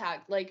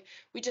contact. Like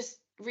we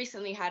just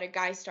recently had a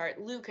guy start,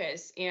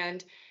 Lucas,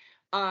 and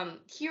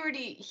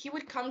he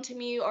would come to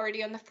me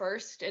already on the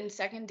first and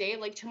second day,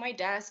 like to my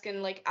desk,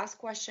 and like ask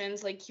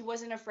questions. Like he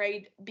wasn't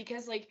afraid,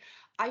 because like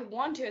I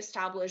want to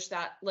establish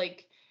that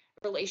like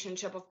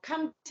relationship of,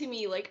 come to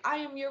me, like I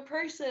am your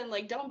person,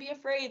 like don't be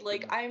afraid,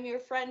 like I am your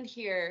friend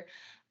here.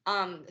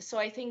 So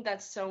I think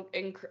that's so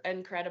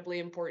incredibly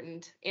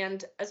important,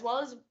 and as well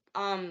as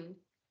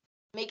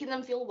making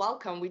them feel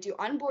welcome. We do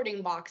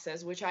onboarding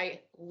boxes, which I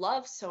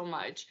love so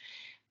much.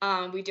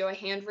 We do a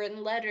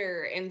handwritten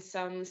letter and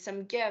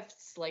some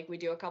gifts. Like we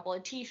do a couple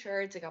of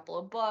T-shirts, a couple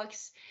of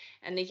books,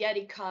 and a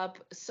Yeti cup.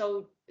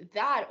 So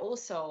that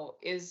also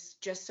is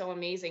just so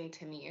amazing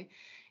to me.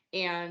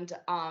 And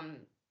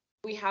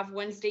we have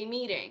Wednesday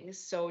meetings.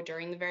 So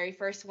during the very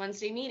first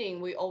Wednesday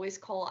meeting, we always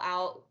call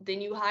out the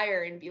new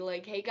hire and be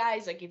like, hey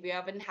guys, like if you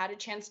haven't had a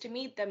chance to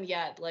meet them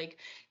yet, like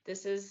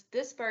this is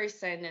this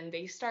person and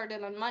they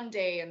started on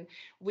Monday, and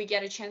we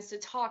get a chance to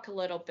talk a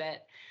little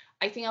bit.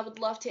 I think I would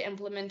love to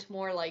implement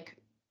more like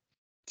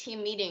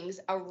team meetings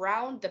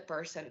around the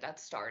person that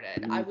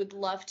started. I Mhm. would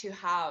love to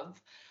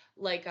have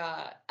like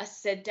a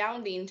sit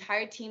down, the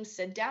entire team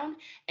sit down,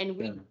 and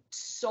Yeah. we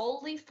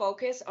solely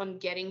focus on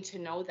getting to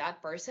know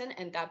that person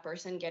and that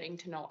person getting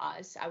to know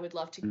us. I would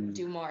love to Mm.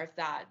 do more of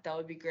that. That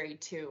would be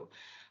great too.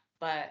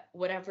 But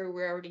whatever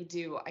we already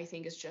do, I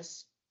think is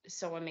just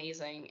so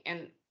amazing.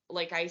 And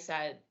like I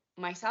said,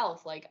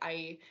 myself, like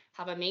I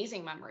have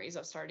amazing memories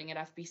of starting at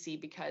FBC,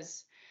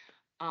 because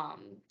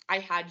I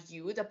had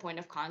you, the point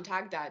of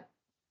contact that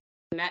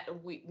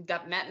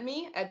met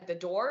me at the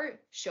door,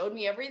 showed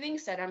me everything,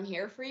 said I'm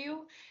here for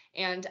you,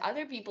 and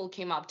other people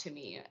came up to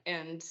me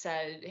and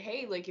said,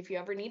 "Hey, like if you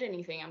ever need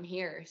anything, I'm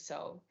here."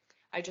 So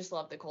I just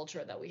love the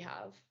culture that we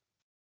have.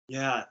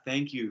 Yeah,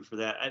 thank you for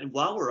that. And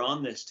while we're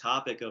on this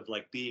topic of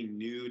like being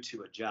new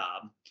to a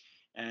job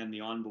and the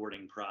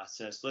onboarding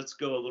process, let's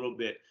go a little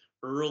bit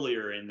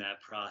earlier in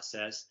that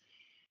process.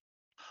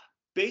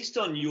 Based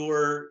on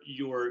your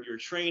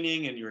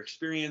training and your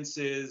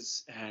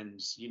experiences,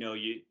 and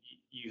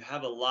you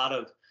have a lot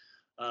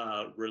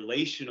of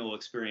relational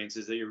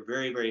experiences that you're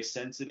very, very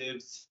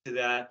sensitive to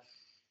that.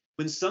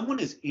 When someone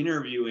is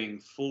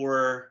interviewing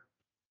for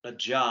a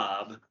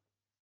job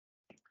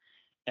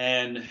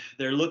and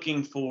they're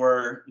looking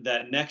for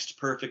that next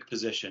perfect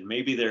position,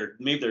 maybe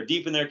they're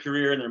deep in their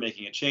career and they're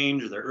making a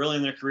change, or they're early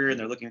in their career and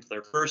they're looking for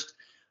their first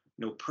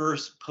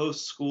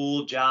post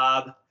school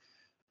job.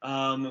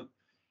 um,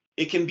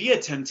 it can be a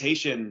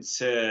temptation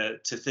to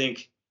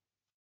think,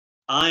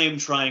 I'm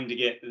trying to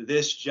get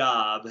this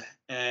job,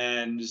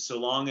 and so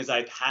long as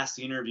I pass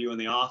the interview and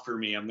they offer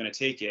me, I'm going to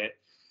take it.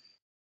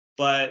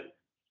 But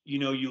you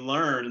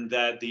learn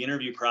that the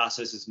interview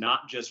process is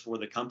not just for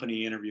the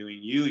company interviewing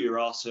you, you're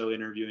also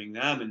interviewing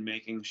them and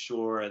making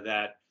sure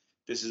that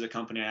this is a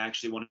company I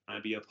actually want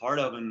to be a part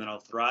of and that I'll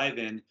thrive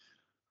in.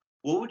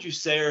 What would you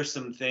say are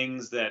some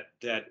things that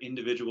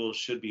individuals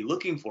should be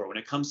looking for when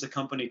it comes to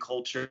company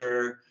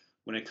culture,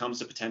 when it comes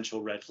to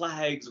potential red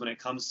flags, when it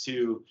comes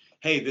to,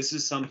 hey, this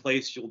is some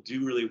place you'll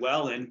do really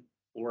well in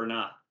or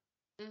not?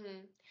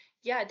 Hmm.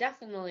 Yeah,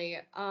 definitely.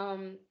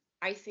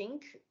 I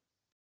think,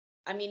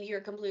 I mean,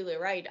 you're completely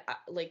right.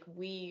 Like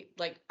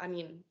I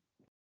mean,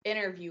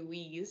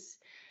 interviewees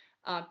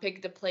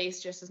pick the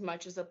place just as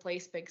much as the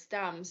place picks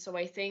them. So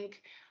I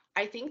think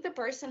the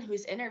person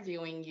who's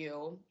interviewing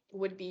you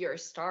would be your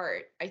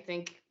start. I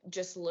think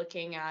just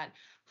looking at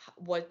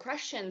what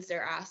questions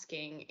they're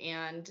asking,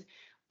 and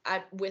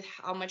with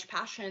how much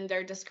passion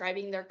they're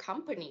describing their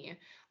company.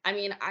 I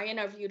mean, I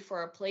interviewed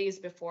for a place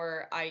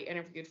before I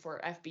interviewed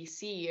for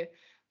FBC.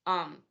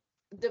 Um,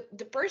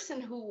 the person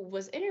who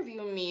was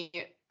interviewing me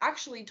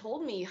actually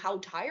told me how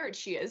tired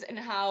she is and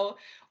how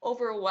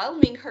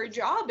overwhelming her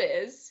job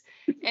is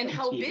and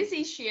how Jeez.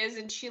 busy she is,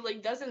 and she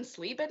like doesn't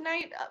sleep at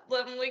night.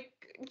 I'm like,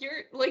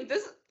 you're like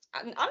this,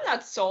 I'm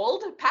not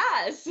sold,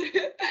 pass.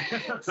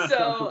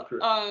 so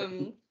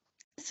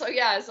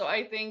yeah, so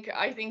I think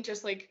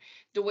just like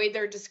the way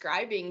they're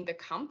describing the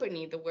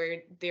company, the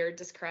way they're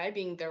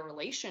describing their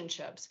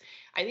relationships,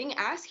 I think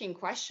asking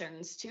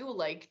questions too,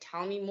 like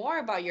tell me more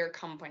about your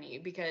company,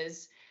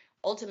 because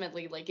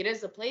ultimately like it is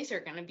the place you're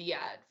going to be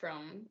at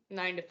from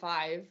 9 to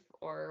 5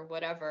 or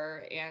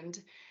whatever. And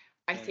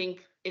I Right. think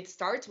it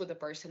starts with the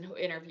person who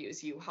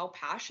interviews you, how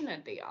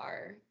passionate they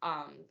are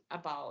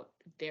about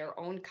their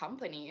own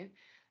company,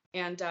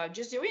 and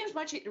just doing as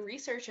much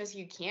research as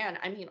you can.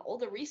 I mean, all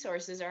the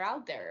resources are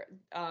out there.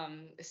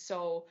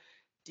 So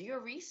do your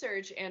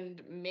research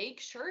and make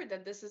sure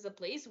that this is a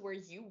place where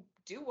you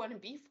do want to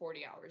be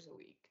 40 hours a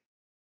week.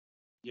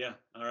 Yeah.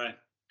 All right.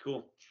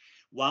 Cool.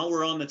 While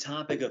we're on the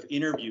topic of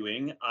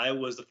interviewing, I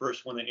was the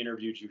first one that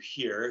interviewed you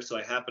here, so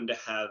I happen to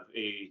have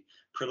a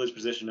privileged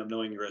position of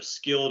knowing you're a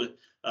skilled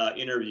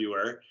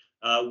interviewer.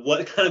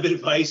 What kind of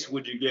advice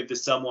would you give to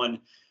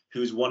someone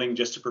who's wanting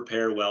just to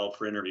prepare well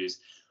for interviews?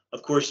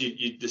 Of course,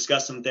 you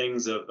discuss some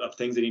things of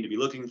things they need to be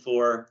looking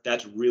for.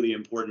 That's really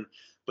important.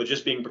 But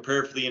just being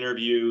prepared for the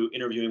interview,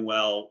 interviewing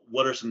well,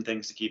 what are some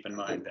things to keep in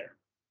mind there?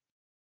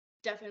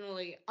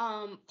 Definitely.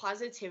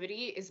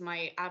 Positivity is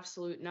my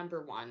absolute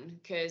number one,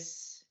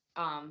 because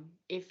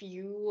if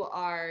you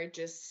are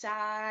just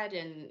sad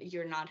and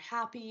you're not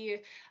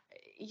happy,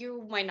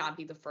 you might not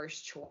be the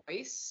first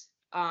choice.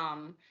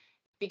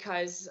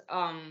 Because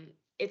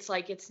it's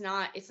like it's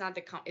not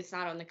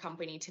on the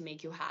company to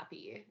make you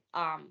happy.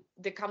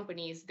 The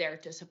company is there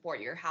to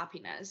support your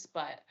happiness,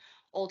 but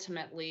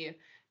ultimately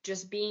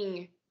just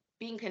being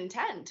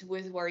content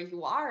with where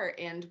you are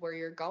and where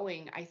you're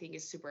going, I think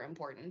is super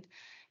important.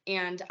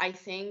 And I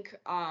think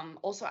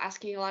also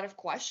asking a lot of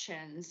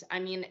questions, I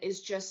mean,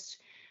 is just,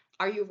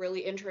 are you really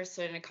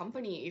interested in a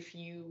company if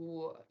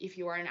you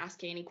aren't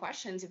asking any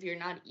questions, if you're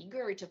not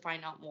eager to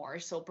find out more?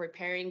 So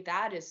preparing,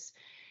 that is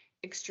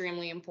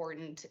extremely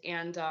important.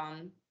 And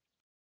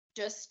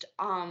just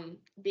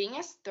being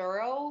as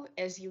thorough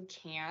as you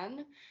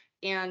can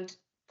and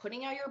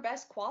putting out your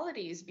best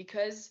qualities,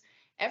 because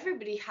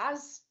everybody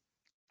has,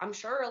 I'm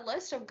sure, a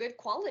list of good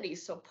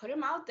qualities. So put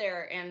them out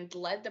there and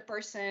let the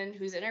person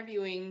who's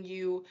interviewing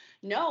you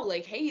know,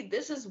 like, hey,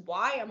 this is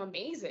why I'm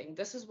amazing.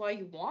 This is why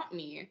you want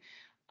me.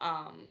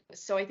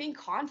 So I think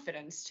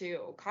confidence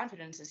too.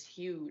 Confidence is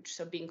huge.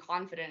 So being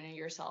confident in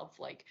yourself,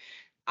 like,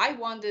 I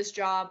want this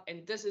job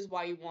and this is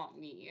why you want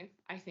me.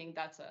 I think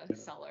that's a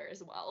seller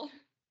as well.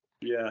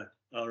 Yeah.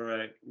 All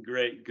right.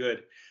 Great.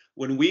 Good.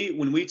 When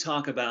we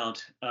talk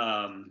about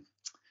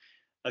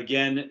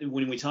again,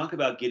 when we talk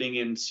about getting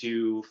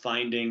into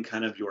finding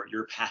kind of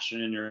your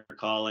passion and your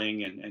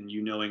calling, and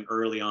you knowing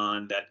early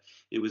on that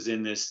it was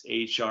in this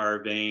HR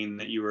vein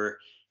that you were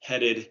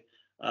headed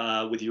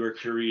with your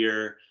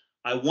career,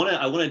 I want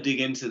to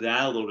dig into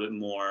that a little bit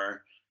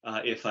more,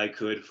 if I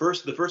could.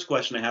 First, the first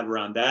question I have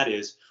around that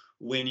is,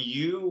 do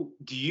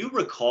you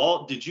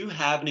recall, did you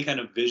have any kind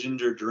of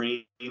visions or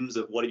dreams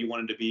of what you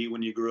wanted to be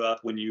when you grew up,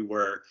 when you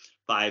were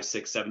 5,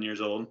 6, 7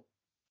 years old?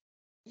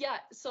 Yeah,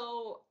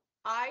 so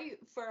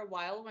for a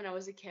while when I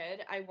was a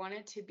kid, I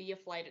wanted to be a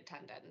flight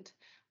attendant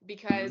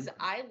because Mhm.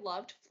 I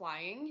loved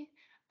flying.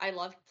 I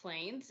loved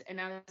planes,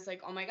 and I was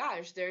like, oh my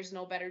gosh, there's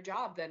no better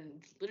job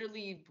than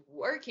literally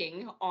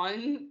working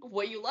on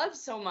what you love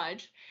so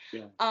much.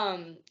 Yeah.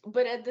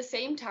 But at the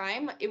same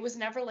time, it was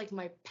never like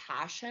my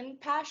passion.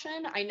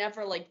 I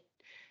never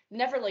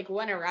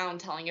went around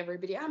telling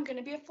everybody I'm going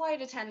to be a flight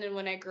attendant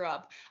when I grow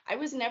up. I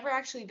was never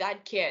actually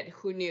that kid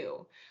who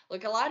knew.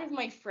 Like a lot of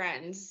my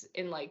friends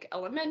in like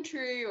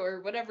elementary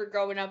or whatever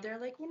growing up, they're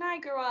like, when I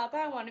grow up,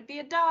 I want to be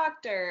a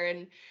doctor.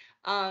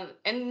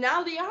 And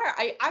now they are.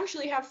 I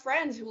actually have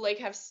friends who like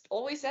have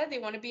always said they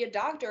want to be a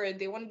doctor and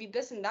they want to be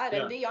this and that,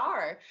 and Yeah. they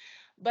are.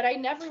 But I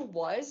never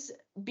was,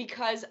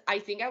 because I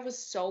think I was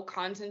so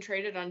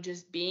concentrated on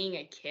just being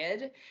a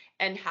kid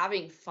and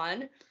having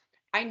fun.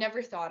 I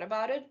never thought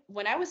about it.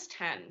 When I was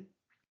 10,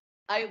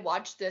 I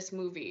watched this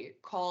movie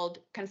called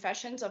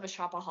Confessions of a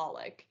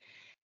Shopaholic.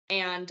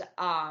 And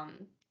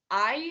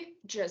I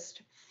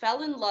just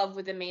fell in love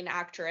with the main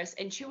actress,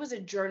 and she was a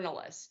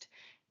journalist.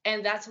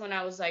 And that's when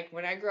I was like,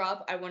 when I grow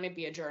up, I want to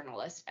be a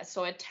journalist.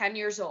 So at 10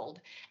 years old.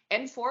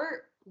 And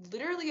for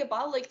literally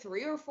about like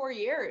 3 or 4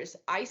 years,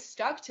 I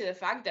stuck to the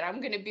fact that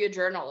I'm going to be a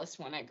journalist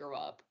when I grow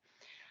up.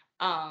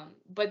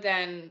 But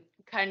then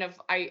kind of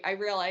I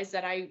realized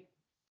that I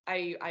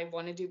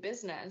want to do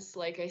business,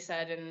 like I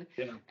said,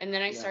 Yeah. and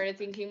then I Yeah. started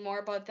thinking more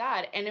about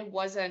that. And it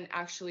wasn't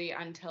actually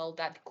until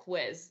that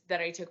quiz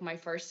that I took my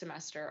first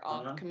semester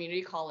of Uh-huh.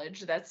 community college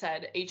that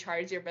said HR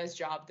is your best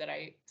job, that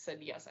I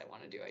said yes, I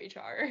want to do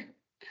HR.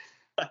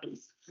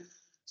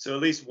 So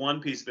at least one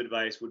piece of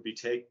advice would be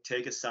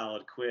take a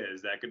solid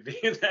quiz. That could be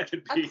that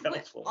could A be quiz,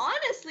 helpful.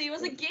 honestly, it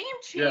was a game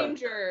Yeah.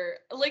 changer.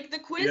 Like the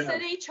quiz Yeah.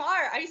 said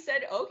HR, I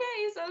said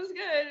okay, sounds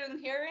good, and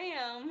here I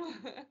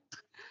am.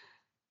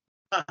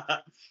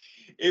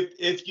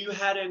 If you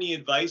had any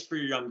advice for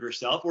your younger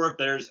self, or if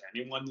there's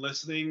anyone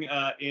listening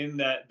in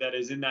that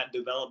is in that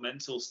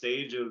developmental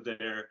stage of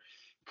their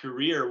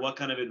career, what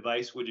kind of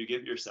advice would you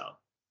give yourself?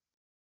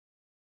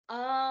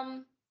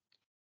 um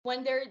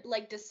when they're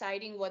like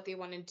deciding what they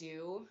want to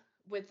do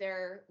with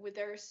their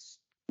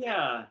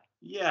Yeah.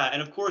 Yeah.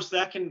 And of course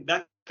that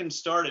can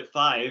start at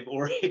 5,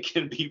 or it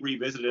can be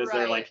revisited as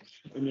they're right. like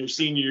in their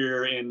senior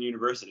year in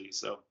university.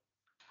 So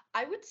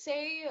I would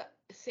say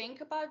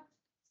think about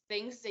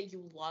things that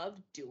you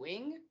love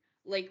doing,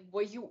 like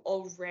what you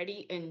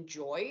already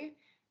enjoy,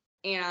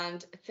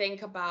 and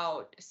think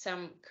about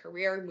some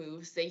career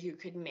moves that you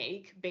could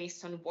make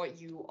based on what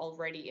you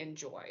already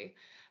enjoy.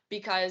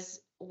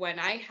 Because when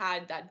I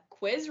had that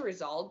quiz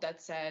result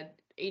that said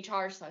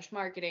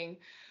HR/marketing,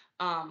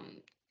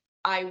 um,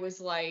 I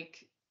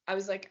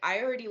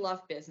already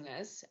love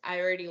business. I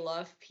already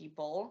love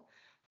people.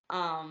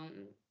 Um,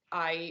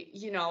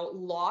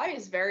 law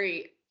is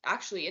very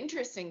actually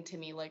interesting to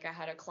me. Like I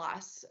had a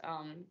class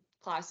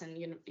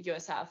in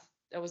USF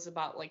that was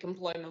about like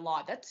employment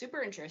law. That's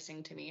super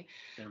interesting to me.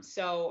 Yeah.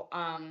 So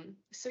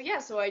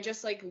I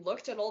just like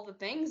looked at all the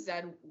things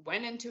that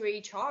went into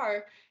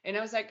HR, and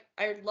I was like,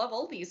 I love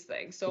all these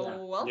things,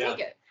 so I'll take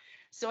it.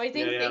 So I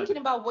think thinking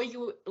about what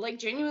you like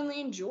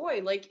genuinely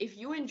enjoy, like if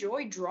you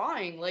enjoy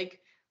drawing, like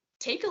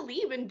take a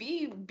leap and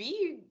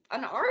be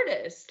an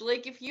artist.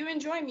 Like if you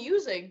enjoy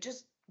music,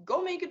 just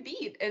go make a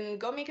beat and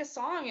go make a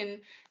song and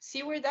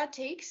see where that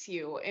takes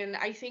you. And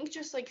I think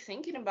just like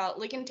thinking about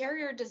like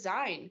interior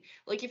design,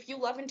 like if you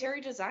love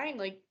interior design,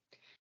 like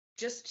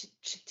just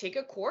take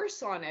a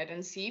course on it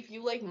and see if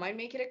you like might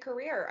make it a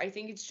career. I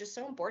think it's just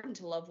so important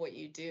to love what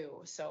you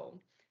do. So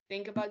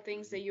think about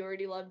things that you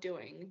already love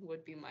doing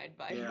would be my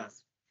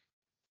advice.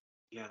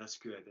 Yeah, that's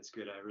good. That's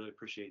good. I really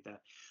appreciate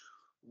that.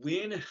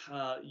 When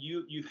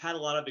you've had a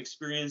lot of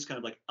experience, kind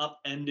of like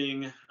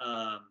upending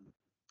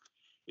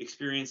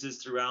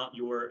experiences throughout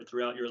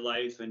your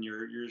life, and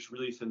you're just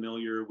really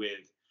familiar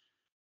with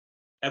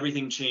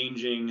everything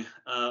changing.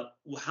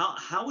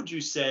 How would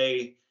you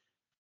say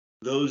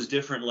those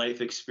different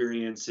life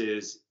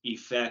experiences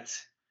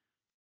affect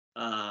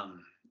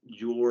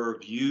your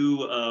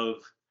view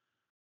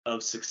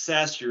of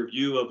success, your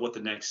view of what the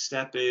next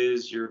step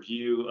is, your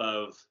view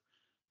of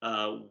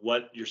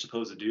what you're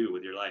supposed to do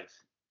with your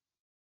life?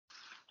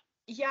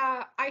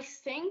 Yeah, I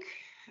think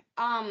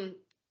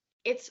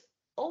it's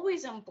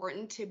always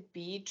important to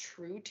be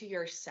true to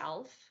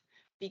yourself,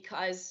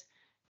 because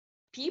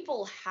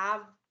people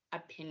have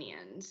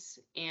opinions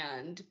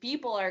and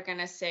people are going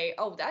to say,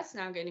 "Oh, that's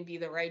not going to be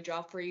the right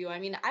job for you." I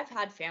mean, I've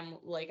had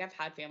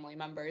family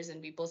members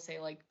and people say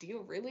like, "Do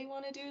you really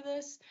want to do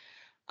this?"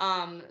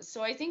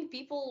 So I think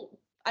people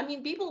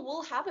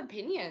will have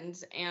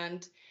opinions,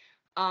 and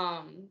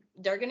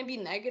they're going to be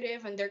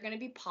negative and they're going to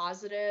be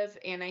positive,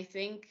 and I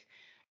think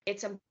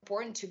it's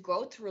important to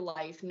go through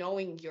life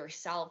knowing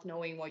yourself,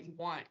 knowing what you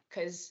want,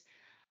 because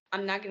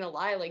I'm not gonna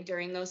lie, like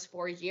during those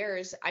 4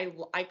 years,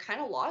 I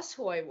kind of lost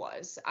who I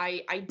was.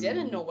 I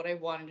didn't know what I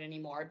wanted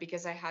anymore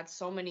because I had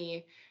so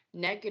many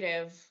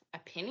negative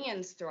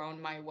opinions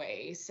thrown my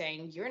way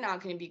saying you're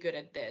not gonna be good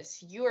at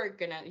this,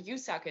 you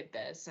suck at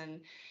this,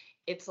 and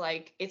it's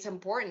like it's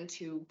important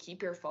to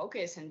keep your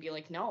focus and be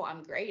like, no,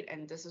 I'm great,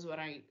 and this is what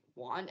I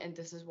want, and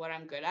this is what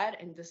I'm good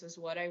at, and this is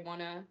what I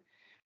want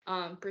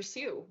to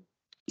pursue.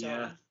 So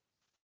Yeah,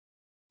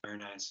 very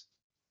nice.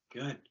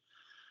 Good.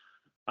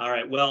 All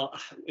right. Well,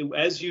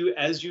 as you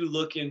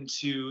look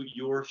into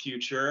your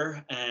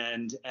future,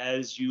 and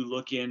as you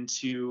look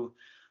into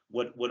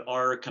what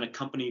our kind of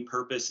company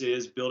purpose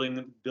is, building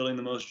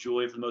the most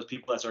joy for the most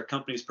people, that's our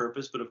company's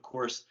purpose. But of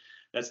course,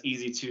 that's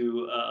easy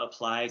to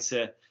apply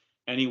to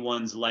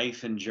anyone's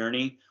life and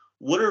journey.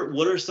 What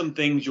are some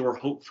things you're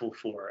hopeful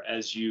for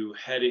as you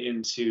head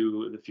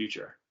into the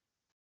future?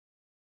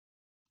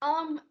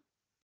 um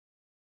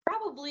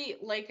probably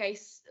like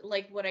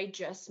what I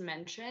just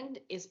mentioned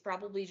is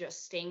probably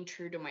just staying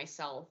true to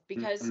myself,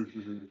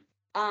 Mm-hmm.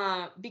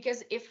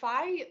 because if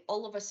I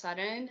all of a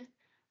sudden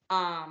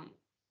um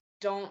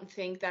don't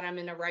think that I'm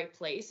in the right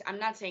place, I'm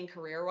not saying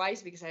career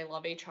wise because I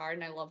love HR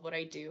and I love what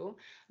I do,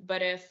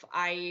 but if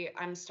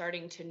I'm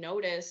starting to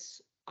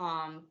notice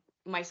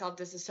myself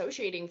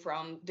disassociating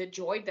from the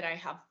joy that I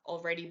have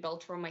already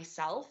built for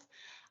myself,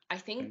 I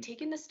think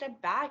taking a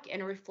step back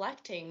and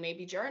reflecting,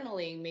 maybe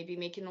journaling, maybe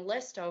making a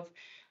list of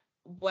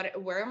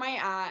where am I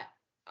at.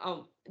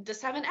 The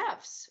 7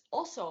 F's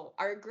also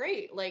are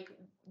great. Like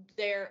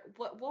they're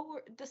what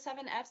were the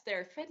 7 F's?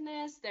 They're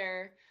fitness,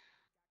 they're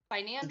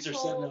Since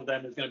there's seven financial. of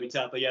them, it's going to be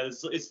tough. But yeah,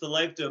 it's the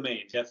life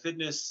domains. Yeah,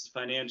 fitness,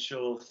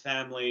 financial,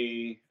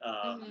 family.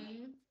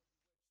 Mm-hmm.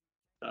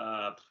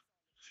 Uh,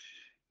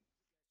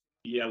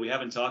 yeah, we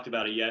haven't talked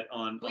about it yet We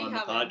on the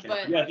haven't, podcast.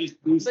 But yeah,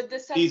 but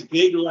the these seven.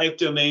 big life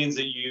domains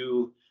that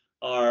you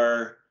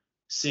are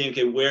seeing.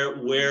 Okay, where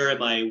am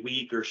Mm-hmm. I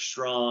weak or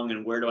strong,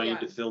 and where do I need Yeah,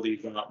 to fill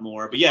these up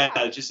more? But yeah,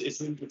 yeah.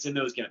 it's in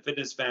those kind of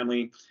fitness,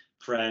 family,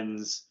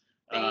 friends,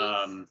 Faith.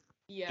 um,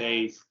 Yeah.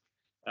 faith.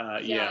 Yeah,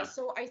 Yeah,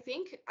 so I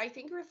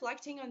think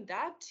reflecting on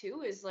that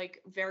too is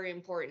like very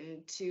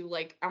important to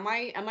like, am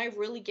I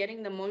really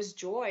getting the most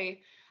joy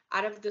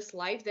out of this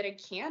life that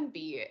it can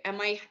be? Am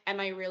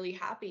I really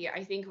happy?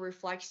 I think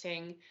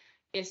reflecting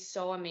is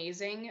so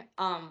amazing.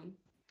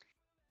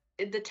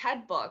 The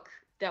TED book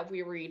that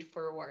we read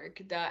for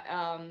work,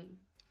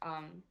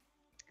 um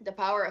The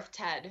Power of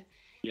TED,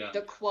 yeah.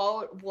 the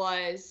quote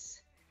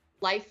was,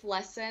 life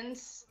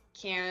lessons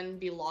can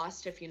be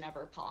lost if you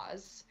never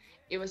pause.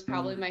 It was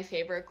probably my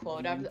favorite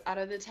quote out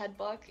of the TED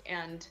book.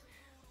 And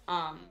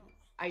um,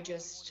 I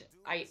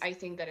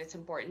think that it's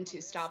important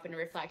to stop and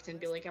reflect and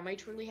be like, am I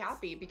truly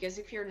happy? Because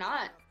if you're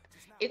not,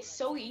 it's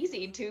so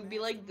easy to be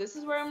like, this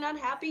is where I'm not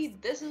happy,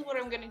 this is what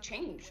I'm going to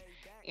change.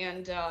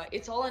 And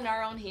it's all in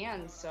our own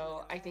hands.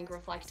 So I think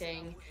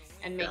reflecting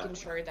and Yeah. making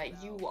sure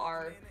that you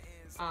are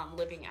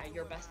living at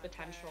your best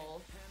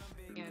potential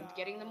and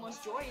getting the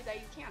most joy that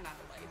you can out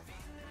of life.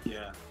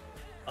 Yeah.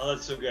 Oh,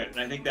 that's so good. And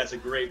I think that's a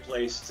great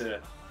place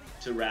to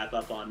wrap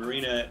up on.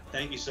 Marina,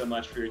 thank you so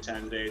much for your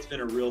time today. It's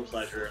been a real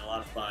pleasure and a lot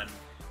of fun.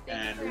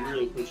 And we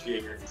really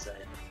appreciate your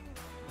insight.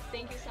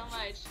 Thank you so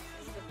much.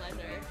 It was a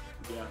pleasure.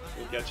 Yeah,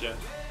 we'll catch you. All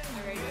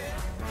right.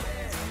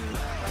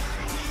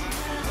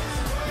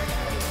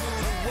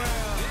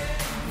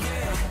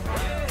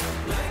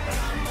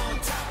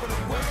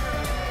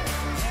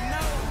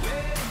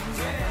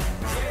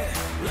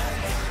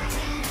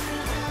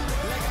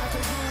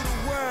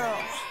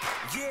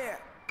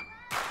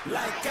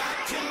 Like I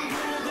can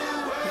rule the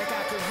world. Like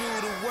I can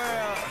rule the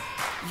world.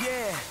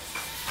 Yeah.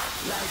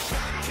 Like I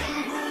can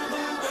rule